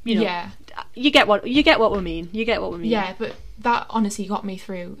 you know, you get what we mean. Yeah, but that honestly got me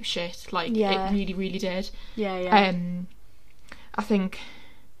through shit. Like, it really, really did. Yeah. I think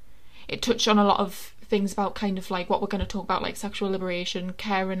it touched on a lot of things about kind of like what we're going to talk about, like sexual liberation,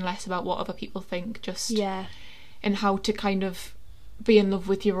 caring less about what other people think, and how to kind of be in love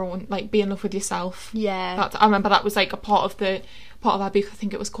with your own, like, be in love with yourself. Yeah. I remember that was like a part of our book. I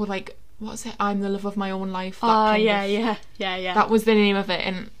think it was called, like, what's it? I'm the love of my own life. Yeah. That was the name of it,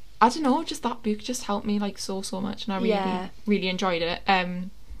 and I don't know, just that book just helped me like so much, and I really really enjoyed it.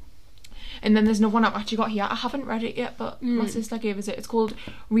 And then there's another one I've actually got here. I haven't read it yet, but my sister gave us it. It's called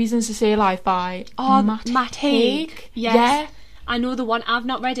Reasons to Stay Alive by Matt Haig. Yes. Yeah. I know the one. I've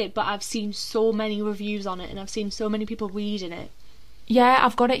not read it, but I've seen so many reviews on it, and I've seen so many people reading it. Yeah,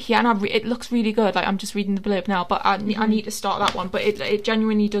 I've got it here, and it looks really good. Like, I'm just reading the blurb now, but I need to start that one. But it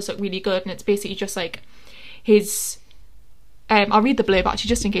genuinely does look really good, and it's basically just like his... I'll read the blurb actually,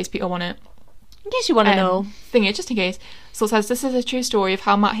 just in case people want it. In case you want to know. Just in case. So it says, this is a true story of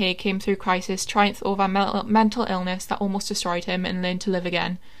how Matt Haig came through crisis, triumphed over mental illness that almost destroyed him, and learned to live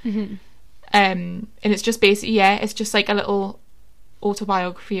again. And it's just basically, it's just like a little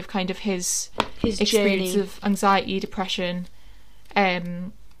autobiography of kind of his experience journey of anxiety, depression.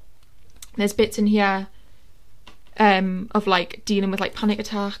 There's bits in here of like dealing with like panic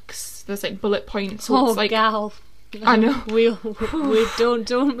attacks. There's like bullet points. So it's like, gal. I know. We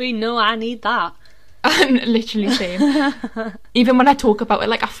don't we know I need that. And literally same. Even when I talk about it,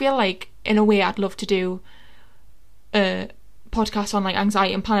 like, I feel like in a way I'd love to do a podcast on like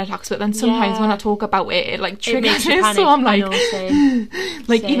anxiety and panic attacks, but then sometimes when I talk about it like triggers it, so I'm like, same.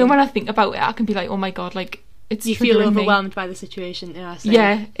 Even when I think about it, I can be like, oh my god, like, it's you feel overwhelmed me by the situation.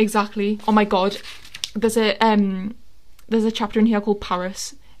 Yeah, exactly. Oh my god, there's a chapter in here called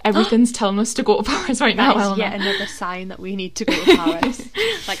Paris. Everything's telling us to go to Paris right now. That is yet another sign that we need to go to Paris.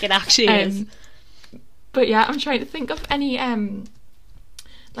 Like, it actually is. But yeah, I'm trying to think of any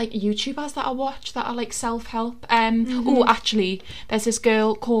like YouTubers that I watch that are like self-help. Oh, actually, there's this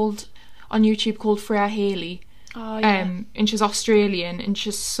girl on YouTube called Freya Haley. Oh, yeah. And she's Australian, and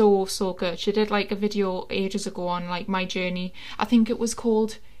she's so good. She did like a video ages ago on like my journey. I think it was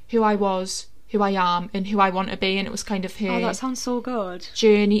called Who I Was, Who I Am, and Who I Want to Be, and it was kind of her. Oh, that sounds so good.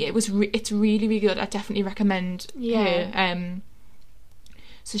 Journey. It's really, really good. I definitely recommend her.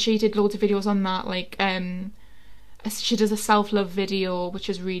 So she did loads of videos on that, like she does a self-love video, which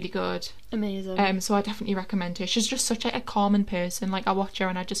is really good. Amazing. So I definitely recommend her. She's just such a calming person. Like, I watch her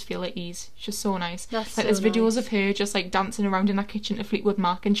and I just feel at ease. She's so nice. That's like, so there's videos nice. of her just like dancing around in that kitchen to Fleetwood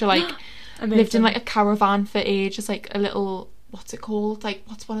Mac, and she like lived in like a caravan for ages, like a little, what's it called? Like,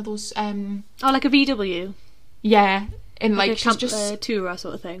 what's one of those like a VW. Yeah, and like a she's camp, just tourer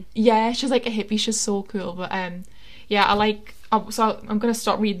sort of thing. Yeah, she's like a hippie. She's so cool. But yeah, so I'm gonna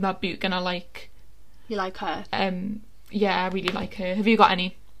start reading that book, and You like her? Yeah, I really like her. Have you got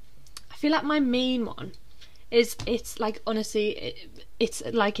any? I feel like my main one is, it's like, honestly, it's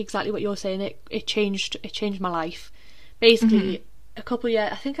like exactly what you're saying. It changed my life. Basically, a couple of years.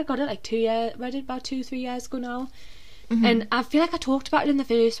 I think I got it like read it about 2-3 years ago now. And I feel like I talked about it in the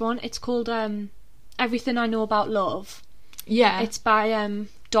first one. It's called Everything I Know About Love. Yeah. It's by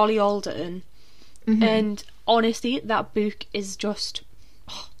Dolly Alderton. And honestly, that book is just,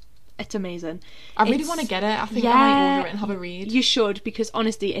 it's amazing. I really want to get it. I think I might order it and have a read. You should, because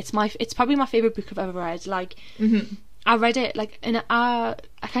honestly, it's probably my favourite book I've ever read. Like, I read it, like, and I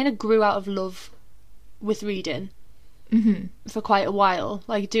kind of grew out of love with reading for quite a while,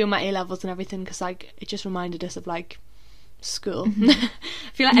 like doing my A-levels and everything, because like it just reminded us of like school. I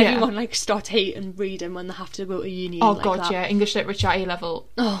feel like everyone like starts hating reading when they have to go to uni. Oh like god, that. yeah, English literature A-level.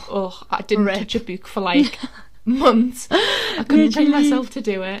 I didn't touch a book for like months. I couldn't bring myself to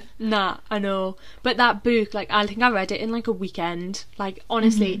do it. Nah, I know. But that book, like, I think I read it in like a weekend. Like,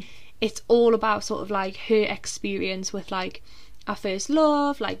 honestly, it's all about sort of like her experience with like our first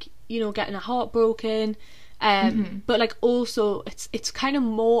love, like, you know, getting her heart broken. But like also it's kind of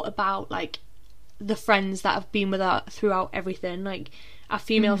more about like the friends that have been with her throughout everything, like our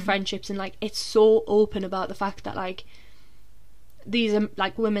female friendships, and like it's so open about the fact that like these are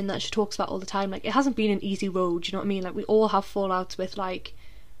like women that she talks about all the time. Like, it hasn't been an easy road, you know what I mean? Like, we all have fallouts with like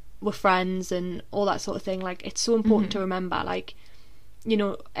we're friends and all that sort of thing. Like, it's so important to remember, like, you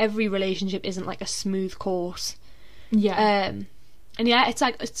know, every relationship isn't like a smooth course. And yeah, it's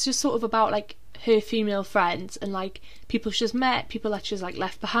like, it's just sort of about like her female friends and like people she's met, people that she's like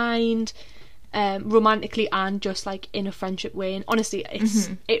left behind, romantically and just like in a friendship way. And honestly, it's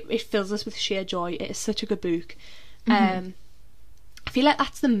it fills us with sheer joy. It is such a good book. I feel like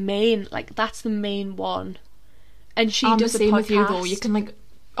that's the main one. And she does the same podcast with you though. You can like,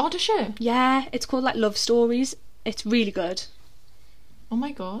 oh, does she? Yeah, it's called like Love Stories. It's really good. Oh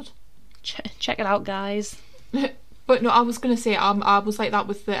my god, check it out, guys. But no, I was gonna say I was like that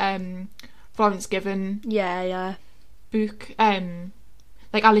with the Florence Given book.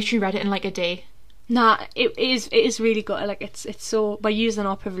 Like, I literally read it in like a day. Nah, it is really good. Like, it's so, by using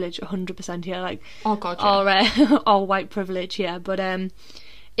our privilege 100% here, like, oh god, yeah. our white privilege here, but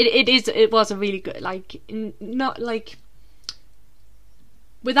it was a really good, like, not like,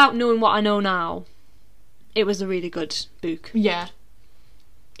 without knowing what I know now, it was a really good book. Yeah,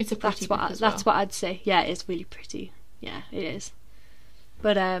 it's a pretty book as well. That's what I'd say. Yeah, it is really pretty. Yeah, it is.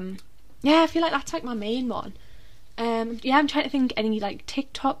 But yeah, I feel like that's like my main one. Yeah, I'm trying to think any like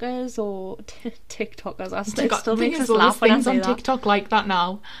TikTokers or TikTokers. It still makes us laugh when I say that. On TikTok like that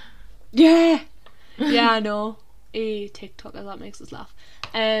now. Yeah, I know. TikTokers, that makes us laugh.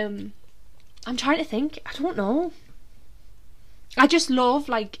 I'm trying to think. I don't know. I just love,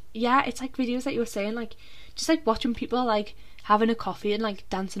 like, yeah, it's like videos that you were saying, like, just like watching people like having a coffee and like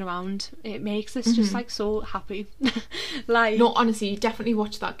dancing around. It makes us just like so happy. Like, no, honestly, definitely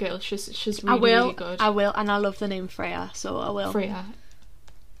watch that girl. She's really good. I will, and I love the name Freya, so I will. Freya,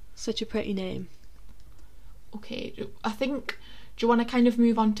 such a pretty name. Okay, I think, do you want to kind of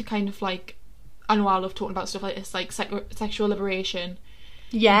move on to kind of like, I know I love talking about stuff like this, like sexual liberation.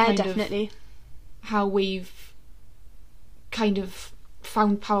 Yeah, definitely. How we've kind of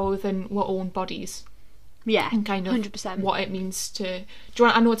found power within our own bodies. Yeah, and kind of 100%. What it means to. Do you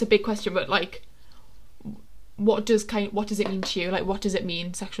want? I know it's a big question, but like, what does it mean to you? Like, what does it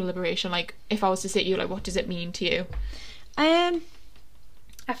mean, sexual liberation? Like, if I was to say to you, like, what does it mean to you? I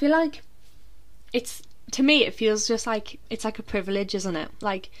feel like to me it feels just like it's like a privilege, isn't it?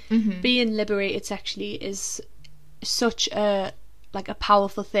 Like, being liberated sexually is such a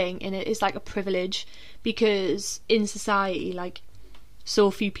powerful thing, and it is like a privilege, because in society, like, so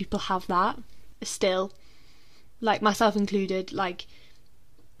few people have that still, like myself included. Like,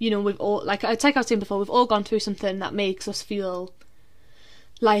 you know, we've all, like I was saying before, we've all gone through something that makes us feel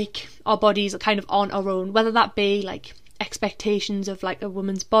like our bodies are kind of on our own, whether that be like expectations of like a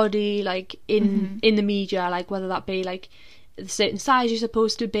woman's body, like in the media, like whether that be like the certain size you're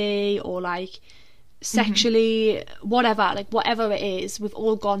supposed to be, or like sexually, whatever it is, we've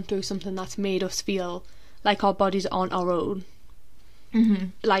all gone through something that's made us feel like our bodies aren't our own.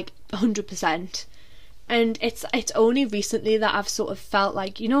 Like 100%. And it's only recently that I've sort of felt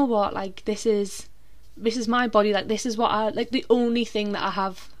like, you know what, like, this is my body, like, this is what I, like, the only thing that I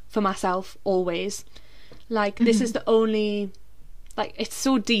have for myself always, like, this is the only, like, it's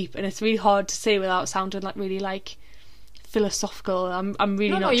so deep, and it's really hard to say without sounding like really like philosophical. I'm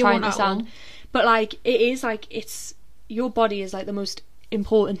really not trying to sound, but like, it is like, it's, your body is like the most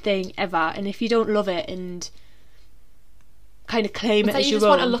important thing ever, and if you don't love it and kind of claim it as your own, you just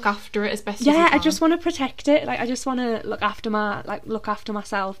want to look after it as best as you can. I just want to protect it. Like, I just want to look after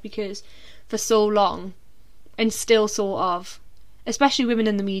myself, because for so long, and still sort of, especially women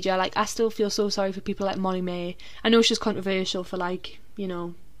in the media, like, I still feel so sorry for people like Molly-Mae. I know she's controversial for, like, you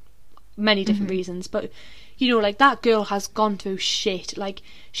know, many different reasons, but, you know, like, that girl has gone through shit. Like,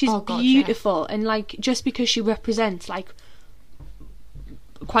 she's beautiful, and like, just because she represents like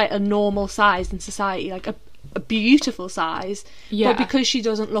quite a normal size in society, like a beautiful size, but because she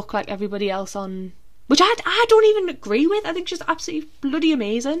doesn't look like everybody else on, which I don't even agree with. I think she's absolutely bloody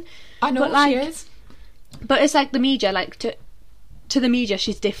amazing. I know, but, like, she is, but it's like the media, like, to the media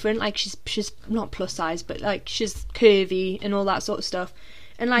she's different, like, she's not plus size, but like, she's curvy and all that sort of stuff,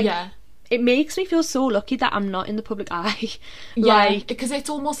 and like, it makes me feel so lucky that I'm not in the public eye. Like, because it's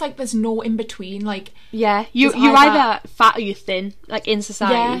almost like there's no in between. Like, you're either fat or you're thin, like, in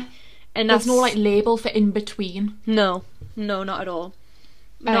society. And there's no like label for in between. No, not at all.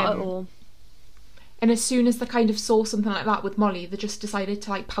 Not at all. And as soon as they kind of saw something like that with Molly, they just decided to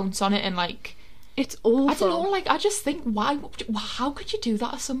like pounce on it, and like, it's awful. I don't know, like, I just think, how could you do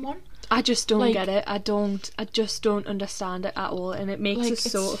that to someone? I just don't get it. I just don't understand it at all, and it makes us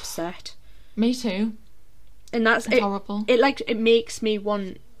so upset. Me too. And that's it's horrible. It makes me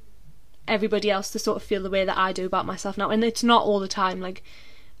want everybody else to sort of feel the way that I do about myself now, and it's not all the time. Like,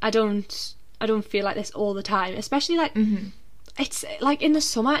 I don't feel like this all the time, especially like it's like in the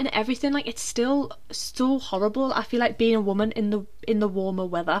summer and everything. Like, it's still so horrible. I feel like being a woman in the warmer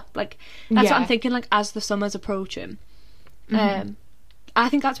weather. Like, that's what I'm thinking. Like, as the summer's approaching, I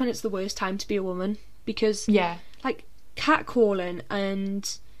think that's when it's the worst time to be a woman, because like catcalling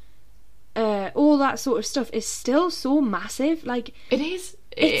and all that sort of stuff is still so massive. Like, it is.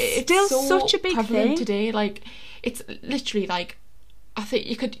 It's still so such a big prevalent thing today. Like, it's literally like, I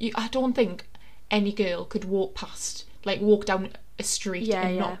think I don't think any girl could walk down a street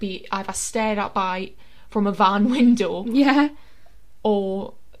and not be either stared at by from a van window,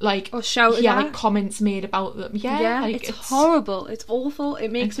 or shouted at, like comments made about them. Like, it's horrible. It's awful. It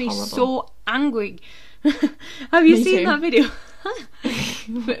makes me horrible. so angry. Have you seen that video?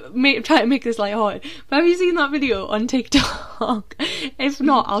 I'm trying to make this lighthearted, but have you seen that video on TikTok? If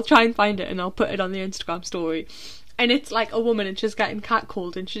not, I'll try and find it and I'll put it on the Instagram story. And it's like a woman and she's getting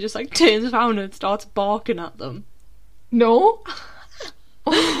catcalled and she just like turns around and starts barking at them. No.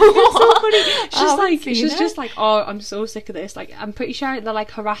 It's so funny. She's just like, oh, I'm so sick of this. Like, I'm pretty sure they're like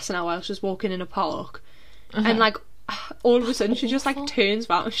harassing her while she's walking in a park, and like all of a sudden she just like turns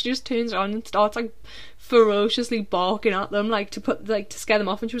around and starts like ferociously barking at them, like to scare them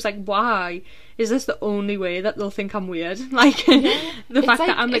off. And she was like, why is this the only way that they'll think I'm weird? Like, the fact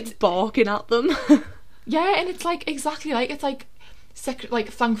that I'm like barking at them. And it's like, exactly, like, it's like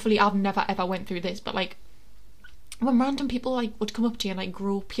thankfully I've never ever went through this, but like when random people like would come up to you and like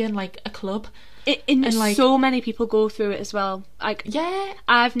grope you in like a club, and like, so many people go through it as well. Like,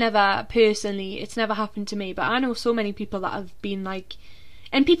 I've never personally, it's never happened to me, but I know so many people that have been like,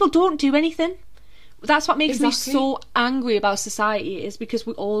 and people don't do anything. That's what makes me so angry about society, is because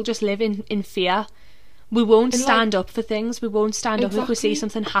we all just live in fear. We won't stand up for things. We won't stand up if we see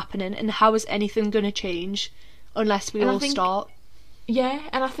something happening. And how is anything going to change unless we all start? Yeah,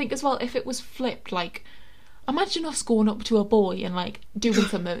 and I think as well, if it was flipped, like, imagine us going up to a boy and like doing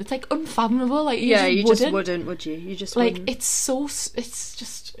something. It's like unfathomable. Like, you just wouldn't, would you? You just like wouldn't. It's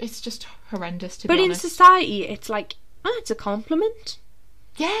just horrendous to be honest. But in society, it's like, it's a compliment.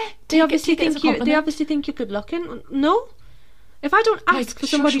 Yeah, they obviously think you're good looking. No. If I don't ask for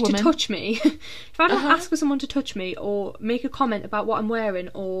somebody to touch me, if I don't ask for someone to touch me or make a comment about what I'm wearing,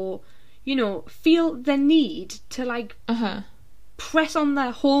 or, you know, feel the need to like press on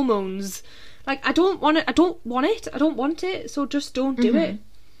their hormones, like, I don't want it, so just don't do it.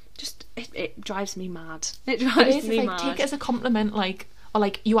 Just it drives me mad. It drives me mad. Take it as a compliment, like, or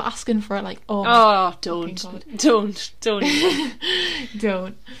like you were asking for it, like, don't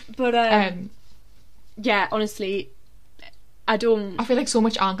don't. But yeah, honestly, I feel like so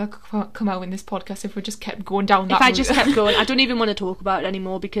much anger could come out in this podcast if we just kept going down that route. If I just kept going, I don't even want to talk about it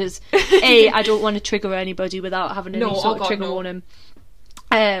anymore, because I don't want to trigger anybody without having any sort of trigger warning.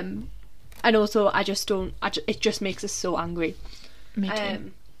 And also, it just makes us so angry. Me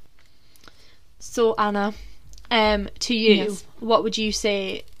too. So Anna, to you, what would you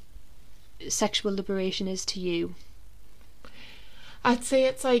say sexual liberation is to you? I'd say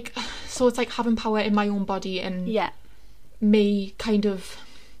it's like having power in my own body, and me kind of,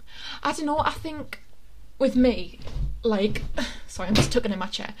 I don't know, I think with me, like, sorry, I'm just tucking in my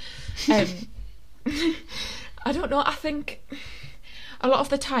chair. I don't know, I think a lot of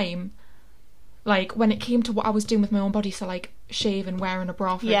the time, like, when it came to what I was doing with my own body, so like shaving, wearing a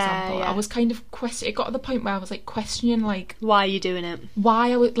bra, for example, I was kind of it got to the point where I was like questioning, like, why are you doing it?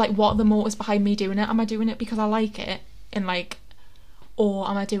 Why I would, like, what are the motives behind me doing it? Am I doing it because I like it, and like, or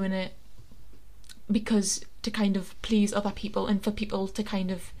am I doing it because to kind of please other people, and for people to kind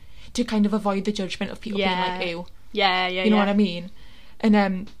of avoid the judgment of people being like, ew. You know what I mean? And I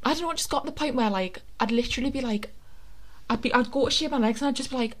don't know, it just got to the point where, like, I'd literally be like, I'd go to shave my legs and I'd just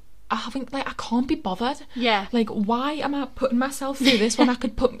be like, I can't be bothered. Yeah. Like, why am I putting myself through this when I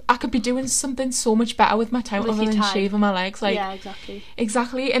could be doing something so much better with my time other than shaving my legs? Like, yeah,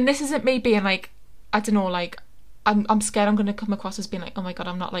 exactly. And this isn't me being like, I don't know, like, I'm scared I'm going to come across as being like, oh my god,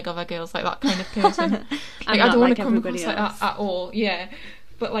 I'm not like other girls, like that kind of person. Like, I don't want to come across like that at all. Yeah.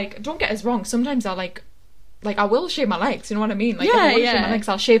 But like, don't get us wrong, sometimes I like I will shave my legs, you know what I mean? Like, if I want to shave my legs,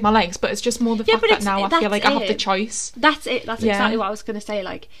 I'll shave my legs, but it's just more the fact that now I feel like I have the choice. That's it. That's exactly what I was going to say.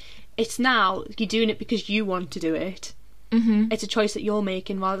 Like, it's now, you're doing it because you want to do it. It's a choice that you're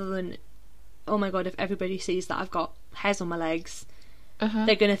making, rather than, oh my god, if everybody sees that I've got hairs on my legs,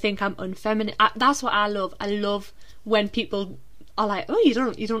 they're going to think I'm unfeminine. That's what I love. I love when people are like, oh, you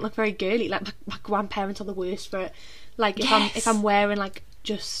don't look very girly. Like, my grandparents are the worst for it. Like, if I'm wearing like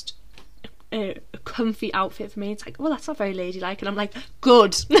just a comfy outfit for me, it's like, well, that's not very ladylike, and I'm like,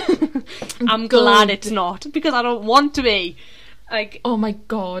 good. I'm glad it's not, because I don't want to be. Like, oh my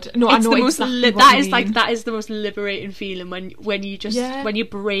god, no, I know exactly that is the most liberating feeling when you just when you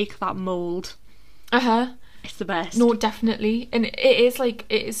break that mold. It's the best. No, definitely. And it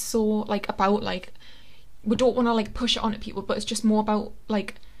is so like about like, we don't want to like push it onto people, but it's just more about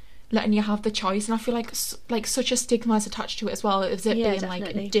like letting you have the choice. And I feel like such a stigma is attached to it as well, is it being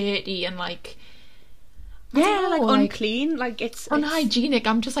definitely. Like dirty and like unclean, like it's unhygienic.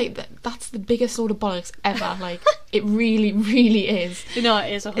 I'm just like, that's the biggest load of bollocks ever. Like, it really, really is. No,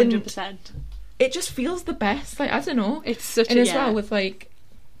 it is 100%. It just feels the best. Like, I don't know. It's such and as well with like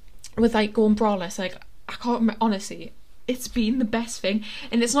going braless, like, I can't remember, honestly, it's been the best thing.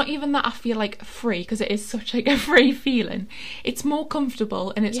 And it's not even that I feel like free, because it is such like a free feeling. It's more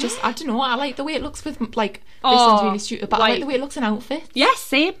comfortable, and it's just, I don't know, I like the way it looks with like, this sounds really stupid, but I like the way it looks in outfits. Yes,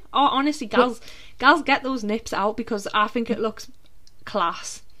 same. Oh, honestly, gals get those nips out, because I think it looks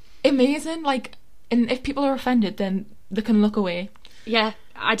class. Amazing. Like, and if people are offended, then they can look away. Yeah,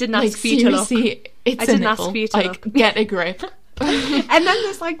 I didn't ask for you to look. I didn't ask for you to look. Get a grip. And then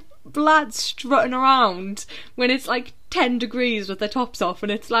there's like lads strutting around when it's like 10 degrees with their tops off,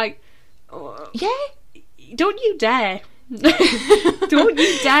 and it's like, don't you dare. Don't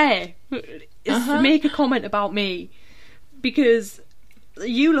you dare make a comment about me, because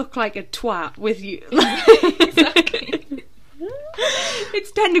you look like a twat with you. Exactly.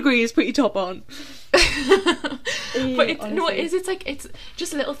 It's 10 degrees, put your top on. But it's like, it's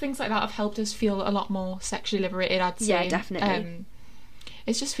just little things like that have helped us feel a lot more sexually liberated, I'd say. Yeah, definitely.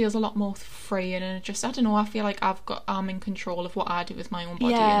 It just feels a lot more free, and it just, I don't know, I feel like I'm in control of what I do with my own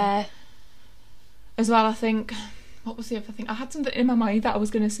body. Yeah. As well, I think, what was the other thing? I had something in my mind that I was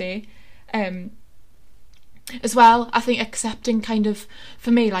going to say. As well, I think accepting kind of,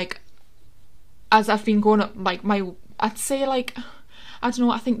 for me, like, as I've been growing up, like, I'd say, like, I don't know,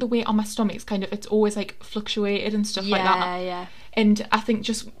 I think the weight on my stomach's kind of, it's always, like, fluctuated and stuff like that. Yeah. And I think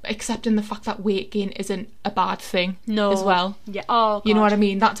just accepting the fact that weight gain isn't a bad thing as well. Yeah. Oh, God. You know what I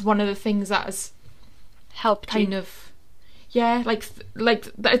mean? That's one of the things that has helped kind of, like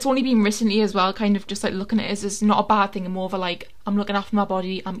it's only been recently as well, kind of just like looking at it as not a bad thing, and more of a like, I'm looking after my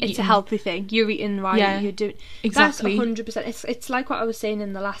body, I'm eating. It's a healthy thing. You're eating right, you're doing... Exactly. That's 100%. It's like what I was saying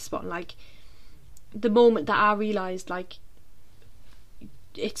in the last one, like, the moment that I realised, like,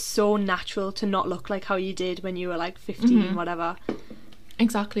 it's so natural to not look like how you did when you were like 15, whatever.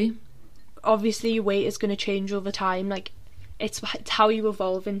 Exactly. Obviously your weight is going to change over time, like, it's how you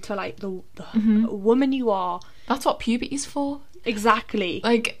evolve into like the woman you are. That's what puberty's for. Exactly.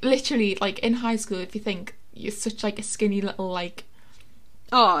 Like, literally, like in high school, if you think you're such like a skinny little like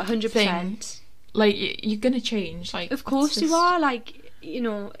 100% thing, like you're gonna change, like, of course you are, like, you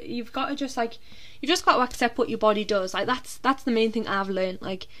know, you've got to accept what your body does. Like, that's the main thing I've learned.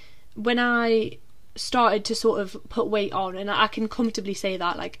 Like, when I started to sort of put weight on, and I can comfortably say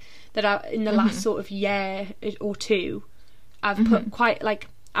that, like, that in the last sort of year or two, I've put quite, like,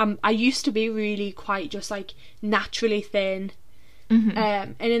 I used to be really quite just like naturally thin,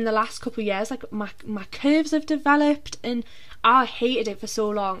 and in the last couple of years, like, my curves have developed, and I hated it for so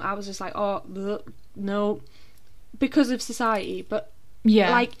long. I was just like, oh no, because of society. But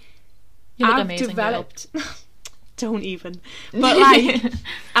like, I've developed don't even, but like,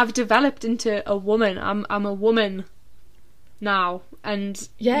 I've developed into a woman. I'm a woman now, and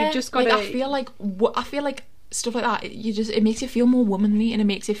you've just got to, I feel like stuff like that, it makes you feel more womanly, and it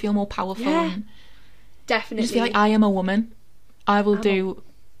makes you feel more powerful. And definitely, you just feel like, I am a woman, I will do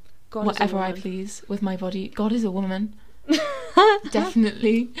whatever I please with my body. God is a woman.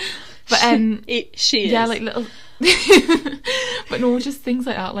 Definitely. But she is, like little but no, just things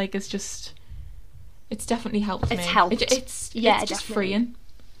like that, like, it's definitely helped me. It's helped. It's just freeing.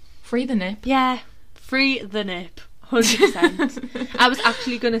 Free the nip. Yeah, free the nip. 100%. I was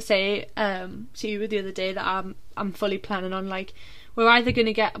actually going to say to you the other day that I'm fully planning on, like, I'm either going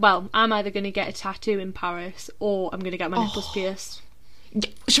to get a tattoo in Paris, or I'm going to get my nipples pierced.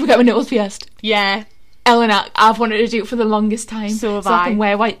 Should we get my nipples pierced? Yeah. Eleanor, I've wanted to do it for the longest time. So have I can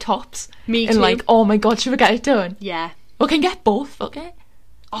wear white tops. Me too. And like, oh my god, should we get it done? Yeah. We can get both, okay?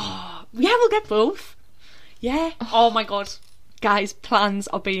 Oh, yeah, we'll get both. Yeah. Oh my god. Guys, plans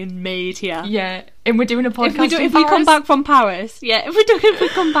are being made here. Yeah. And we're doing a podcast if we come back from Paris, if we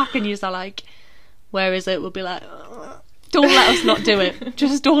come back and you're like, where is it? We'll be like, don't let us not do it.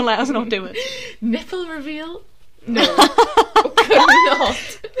 Just don't let us not do it. Nipple reveal? No.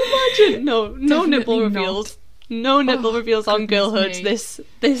 Not. Imagine. No nipple reveals. No nipple reveals on Girlhood. Me. This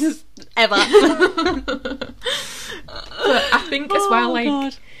is ever. But I think as well,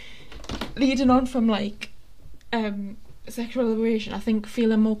 like, leading on from like sexual liberation, I think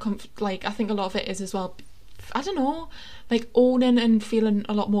feeling more like, I think a lot of it is as well, I don't know, like owning and feeling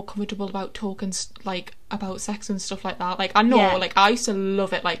a lot more comfortable about talking like about sex and stuff like that. Like I know, like I used to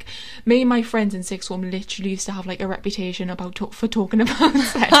love it. Like me and my friends in sixth form literally used to have like a reputation about for talking about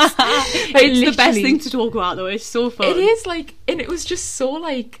sex. Like, it's the best thing to talk about though. It's so fun. It is, like, and it was just so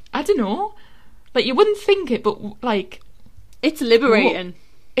like, I don't know, like you wouldn't think it, but like it's liberating.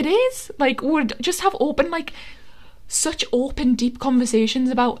 It is, like, would just have open, like, such open, deep conversations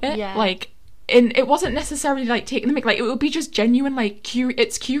about it. Yeah. Like, and it wasn't necessarily like taking the mic, like it would be just genuine, like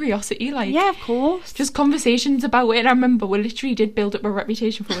it's curiosity, like, yeah, of course, just conversations about it. And I remember we literally did build up a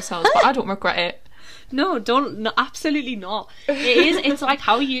reputation for ourselves, but I don't regret it. No, don't, no, absolutely not. It's like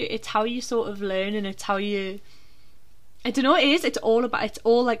how you sort of learn, and it's how you, I don't know, it's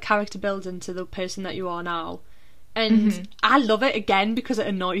all like character building to the person that you are now. And I love it again because it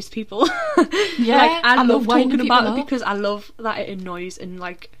annoys people. Yeah, like I love talking about it because I love that it annoys, and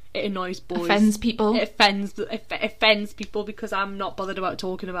like it annoys boys. Offends people. It offends people because I'm not bothered about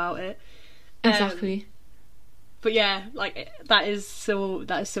talking about it. Exactly. But yeah, like that is so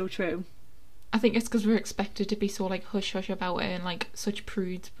true. I think it's because we're expected to be so like hush hush about it and like such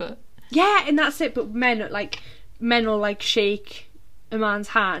prudes, but yeah, and that's it. But men will like shake a man's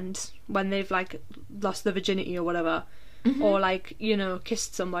hand when they've like lost their virginity or whatever, or like, you know,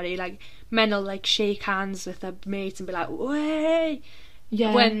 kissed somebody. Like men will like shake hands with their mates and be like, "Way."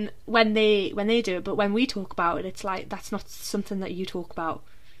 Yeah. When they do it, but when we talk about it, it's like that's not something that you talk about.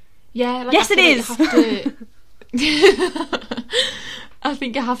 Yeah. Like, yes, it is. I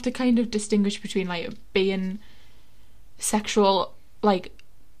think you have to kind of distinguish between like being sexual, like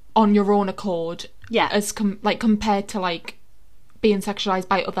on your own accord, as compared to like being sexualized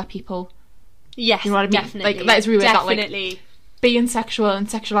by other people. Yes, you know what I mean? Definitely. Like let's reword that. Definitely. Like being sexual and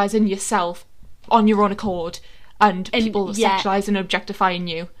sexualizing yourself on your own accord, and people sexualizing and objectifying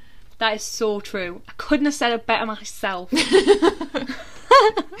you. That is so true. I couldn't have said it better myself. you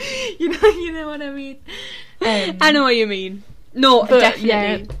know what I mean. I know what you mean. No, but definitely.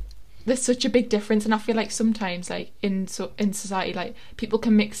 Yeah, there's such a big difference, and I feel like sometimes, like in society, like people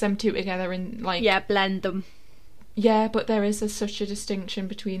can mix them two together and like blend them. Yeah, but there is such a distinction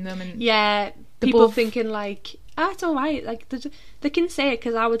between them, and people thinking like, it's all right. Like they can say it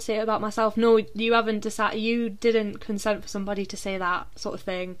because I would say it about myself. No, you haven't decided. You didn't consent for somebody to say that sort of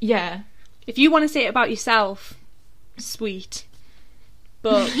thing. Yeah. If you want to say it about yourself, sweet,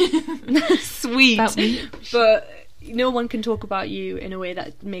 but sweet, but no one can talk about you in a way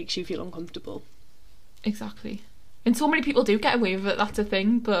that makes you feel uncomfortable. Exactly. And so many people do get away with it. That's a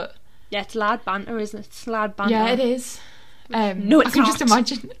thing, but. Yeah, it's lad banter, isn't it? It's lad banter. Yeah, it is. No, it's not.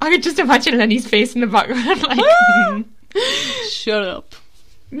 I could just imagine Lenny's face in the background, like. Shut up.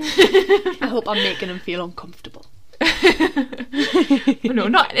 I hope I'm making him feel uncomfortable. No,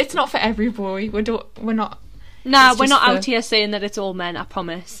 it's not for every boy. We're not. Nah, we're not out here saying that it's all men. I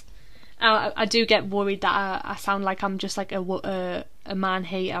promise. I do get worried that I sound like I'm just like a man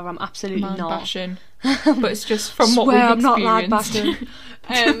hater. I'm absolutely man not. Bashing. But it's just from what we've experienced. I'm not lad bashing.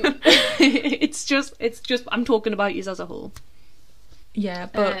 It's just I'm talking about you as a whole. Yeah,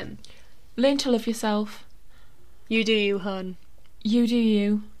 but learn to love yourself. You do you, hun. You do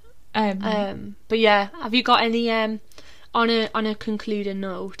you. But yeah, have you got any on a concluding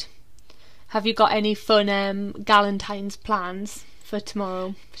note? Have you got any fun Galentine's plans for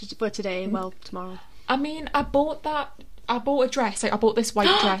tomorrow? For today? Well, tomorrow. I mean, I bought a dress. Like I bought this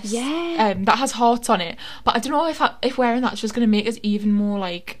white dress. Yeah. That has hearts on it. But I don't know if wearing that's just going to make us even more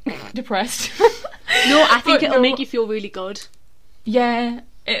like depressed. No, I think it'll make you feel really good. Yeah,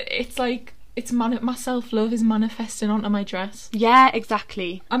 it's like my self love is manifesting onto my dress. Yeah,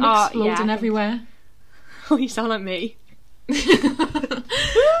 exactly. I'm exploding everywhere. Oh, you sound like me.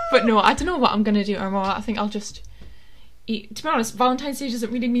 But no, I don't know what I'm going to do tomorrow. I think I'll just eat. To be honest, Valentine's Day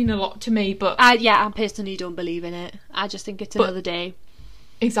doesn't really mean a lot to me, but I personally don't believe in it. I just think it's another day.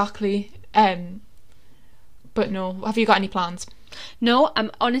 Exactly. But no, have you got any plans? No, I'm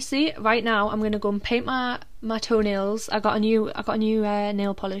honestly right now I'm gonna go and paint my toenails. I got a new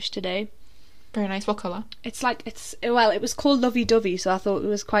nail polish today. Very nice. What colour? It was called Lovey Dovey, so I thought it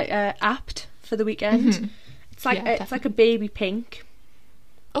was quite apt for the weekend. Mm-hmm. It's like a baby pink.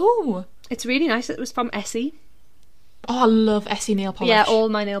 Oh, it's really nice. It was from Essie. Oh, I love Essie nail polish. Yeah, all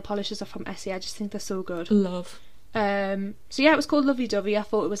my nail polishes are from Essie. I just think they're so good. Love. So yeah, it was called Lovey Dovey. I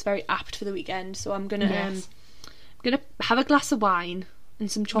thought it was very apt for the weekend, so I'm gonna have a glass of wine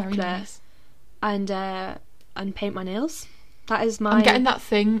and some chocolate, nice. and paint my nails. That is my. I'm getting that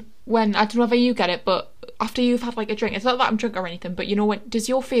thing when I don't know whether you get it, but after you've had like a drink, it's not that I'm drunk or anything, but you know, when does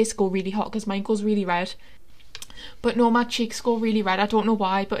your face go really hot? Because mine goes really red. But no, my cheeks go really red. I don't know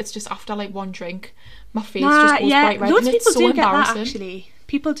why, but it's just after like one drink, my face just goes bright red. Loads and of people it's so do get that, embarrassing. actually.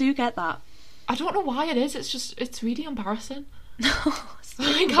 People do get that. I don't know why it is. It's really embarrassing. It's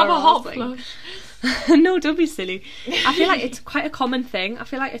I think I'm a hot flush. No, don't be silly. I feel like it's quite a common thing.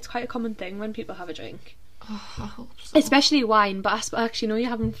 When people have a drink. Oh, I hope so. Especially wine, but actually, no, you're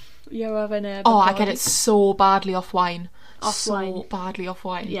having a. Oh, I get it so badly off wine. Badly off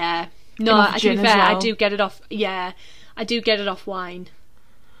wine. Yeah. No, to be fair, well. I do get it off. Yeah, I do get it off wine.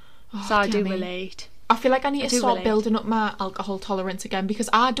 So I do relate. I feel like I need to start building up my alcohol tolerance again, because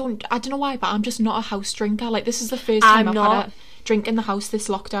I don't know why, but I'm just not a house drinker. Like, this is the first time I've had a drink in the house this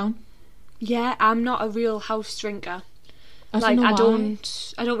lockdown. Yeah, I'm not a real house drinker. I don't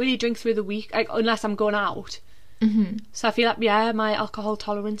really drink through the week, like, unless I'm going out. Mm-hmm. So I feel like, yeah, my alcohol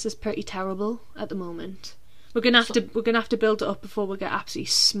tolerance is pretty terrible at the moment. We're gonna have to build it up before we get absolutely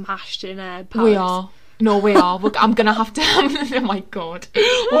smashed in Paris. We are. No, we are. I'm gonna have to. Oh my god,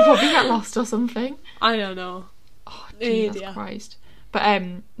 we'll probably get lost or something. I don't know. Oh Jesus Christ! But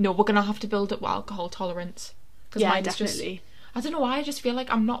no, we're gonna have to build up alcohol tolerance. Yeah, definitely. I don't know why. I just feel like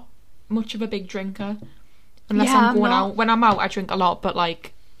I'm not much of a big drinker. Unless I'm going out. When I'm out, I drink a lot, but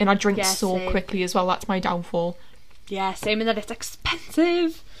like, and I drink so quickly as well. That's my downfall. Yeah, same in that it's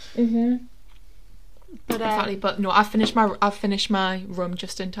expensive. Mhm. But exactly. But no, I've finished my rum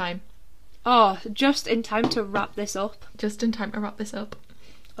just in time. Oh, just in time to wrap this up.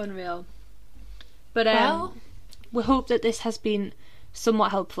 Unreal. But we hope that this has been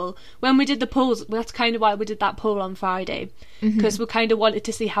somewhat helpful. When we did the polls, that's kind of why we did that poll on Friday, because we kind of wanted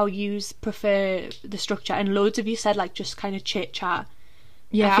to see how yous prefer the structure, and loads of you said like just kind of chit chat.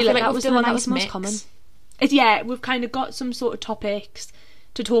 Yeah, I feel like that was the one that was most mix. common. We've kind of got some sort of topics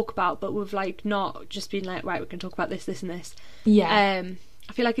to talk about, but we've like not just been like, right, we can talk about this and this. Yeah.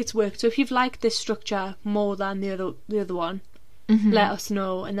 I feel like it's worked. So if you've liked this structure more than the other one, let us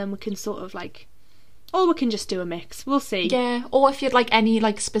know, and then we can sort of like, or we can just do a mix. We'll see. Yeah. Or if you'd like any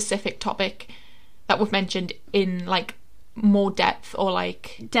like specific topic that we've mentioned in like more depth, or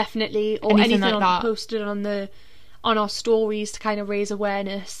like definitely, or anything like that posted on our stories to kind of raise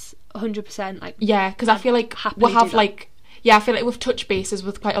awareness. 100%. Like, yeah, because I feel like we'll have like. Yeah, I feel like we've touched bases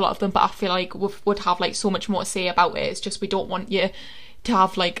with quite a lot of them, but I feel like we would have like so much more to say about it. It's just we don't want you to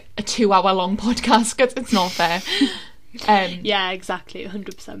have like a 2-hour long podcast, because it's not fair. Yeah, exactly,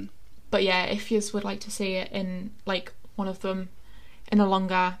 100%. But yeah, if you would like to see it in like one of them in a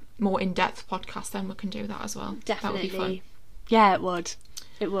longer, more in-depth podcast, then we can do that as well. Definitely. That would be fun. Yeah, it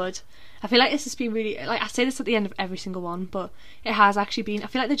would. I feel like this has been really, like, I say this at the end of every single one, but it has actually been, I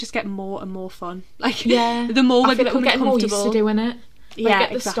feel like they just get more and more fun. Like, yeah, the more we're getting more used to doing it. Like, yeah,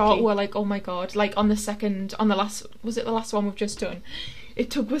 at the start we're like, oh my god, like on the last one we've just done, it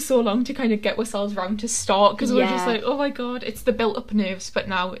took us so long to kind of get ourselves round to start, because we're just like, oh my god, it's the built up nerves, but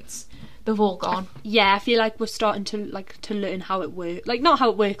now they've all gone. I feel like we're starting to learn how it works, like not how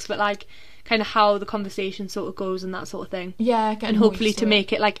it works, but like kind of how the conversation sort of goes and that sort of thing. Yeah, and hopefully to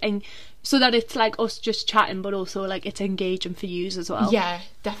make it like so that it's like us just chatting, but also like it's engaging for yous as well. Yeah,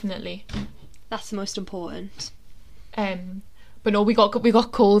 definitely. That's the most important. But no, we got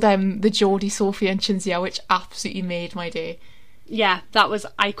called the Geordie, Sophie and Chinzia, which absolutely made my day. Yeah, that was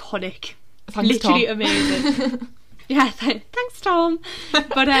iconic. Thanks, literally Tom. Amazing. Yeah, thanks, Tom.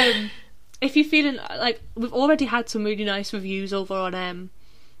 But if you're feeling like, we've already had some really nice reviews over on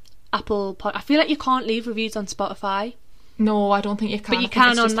Apple. I feel like you can't leave reviews on Spotify. No, I don't think you can. But you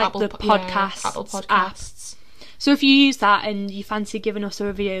can on like the podcasts, Apple Podcasts. Apps. So if you use that and you fancy giving us a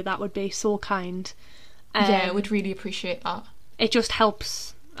review, that would be so kind. Yeah, we'd really appreciate that. It just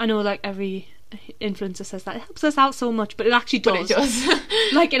helps. I know, like every influencer says that it helps us out so much, but it actually does. But it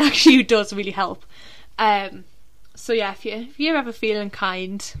does. Like, it actually does really help. So yeah, if you're ever feeling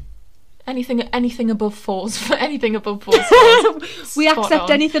kind, anything above 4s, anything above 4 stars. We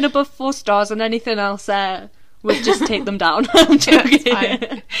accept anything above 4 stars, and anything else we'll just take them down. I'm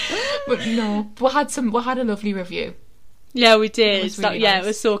joking. But no, we had a lovely review. Yeah, we did. It was really nice. Yeah, it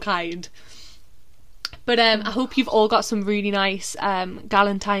was so kind. But I hope you've all got some really nice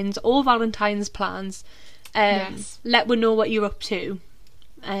Galentine's or Valentine's plans. Yes. Let me know what you're up to,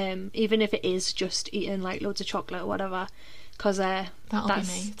 even if it is just eating like loads of chocolate or whatever. Because that'll be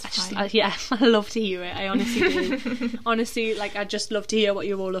me. I love to hear it. I honestly do. Honestly, like, I just love to hear what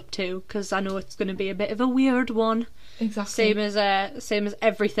you're all up to, because I know it's going to be a bit of a weird one. Exactly. Same as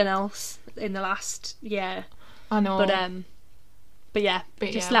everything else in the last year. I know. But yeah,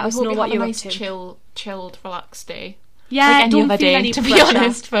 just let us know what you're up to. Chilled, relaxed day. Yeah, like any don't other feel day, any to pressure. be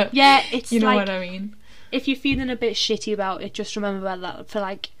honest. But yeah, it's you know like, what I mean. if you're feeling a bit shitty about it, just remember that for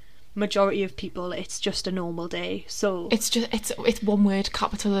like majority of people, it's just a normal day. So it's one word,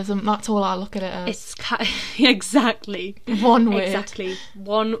 capitalism. That's all I look at it as. Exactly one word. Exactly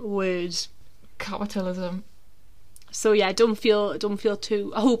one word. Capitalism. So yeah, don't feel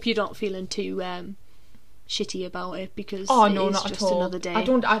too. I hope you're not feeling too shitty about it, because not just at all. Another day.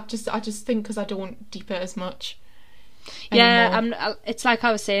 I just think because I don't deep it as much. Yeah, it's like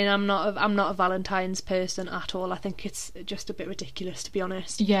I was saying, I'm not a Valentine's person at all. I think it's just a bit ridiculous, to be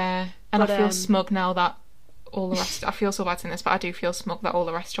honest. Yeah, and I feel smug now that all the rest. I feel so bad saying this, but I do feel smug that all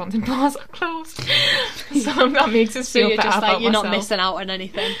the restaurants and bars are closed. So that makes us feel better about you're myself. Not missing out on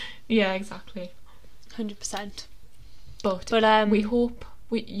anything. Yeah, exactly. 100%. But we hope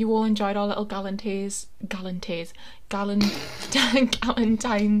you all enjoyed our little Galentine's podcast.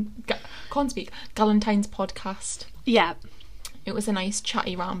 Yeah. It was a nice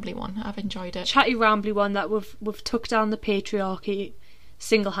chatty rambly one. I've enjoyed it. Chatty rambly one that we've took down the patriarchy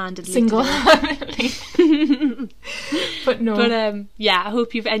single-handedly. But yeah, I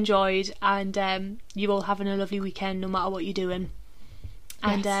hope you've enjoyed, and you're all having a lovely weekend no matter what you're doing.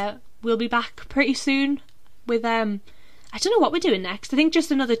 Yes. And we'll be back pretty soon with I don't know what we're doing next. I think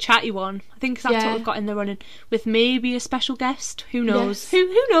just another chatty one. I think that's what we've got in the running, with maybe a special guest. Who knows? Yes.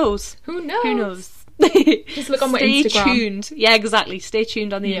 Who knows? Who knows? Who knows? Just look on my Instagram. Stay tuned. Yeah, exactly. Stay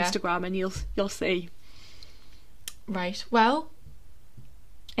tuned on the Instagram, and you'll see. Right. Well,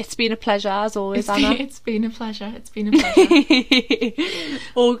 it's been a pleasure as always, Anna. It's been a pleasure.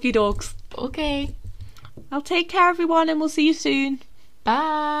 Okie dogs. Okay. I'll take care, everyone, and we'll see you soon.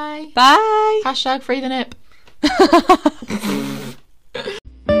 Bye. Bye. # free the nip.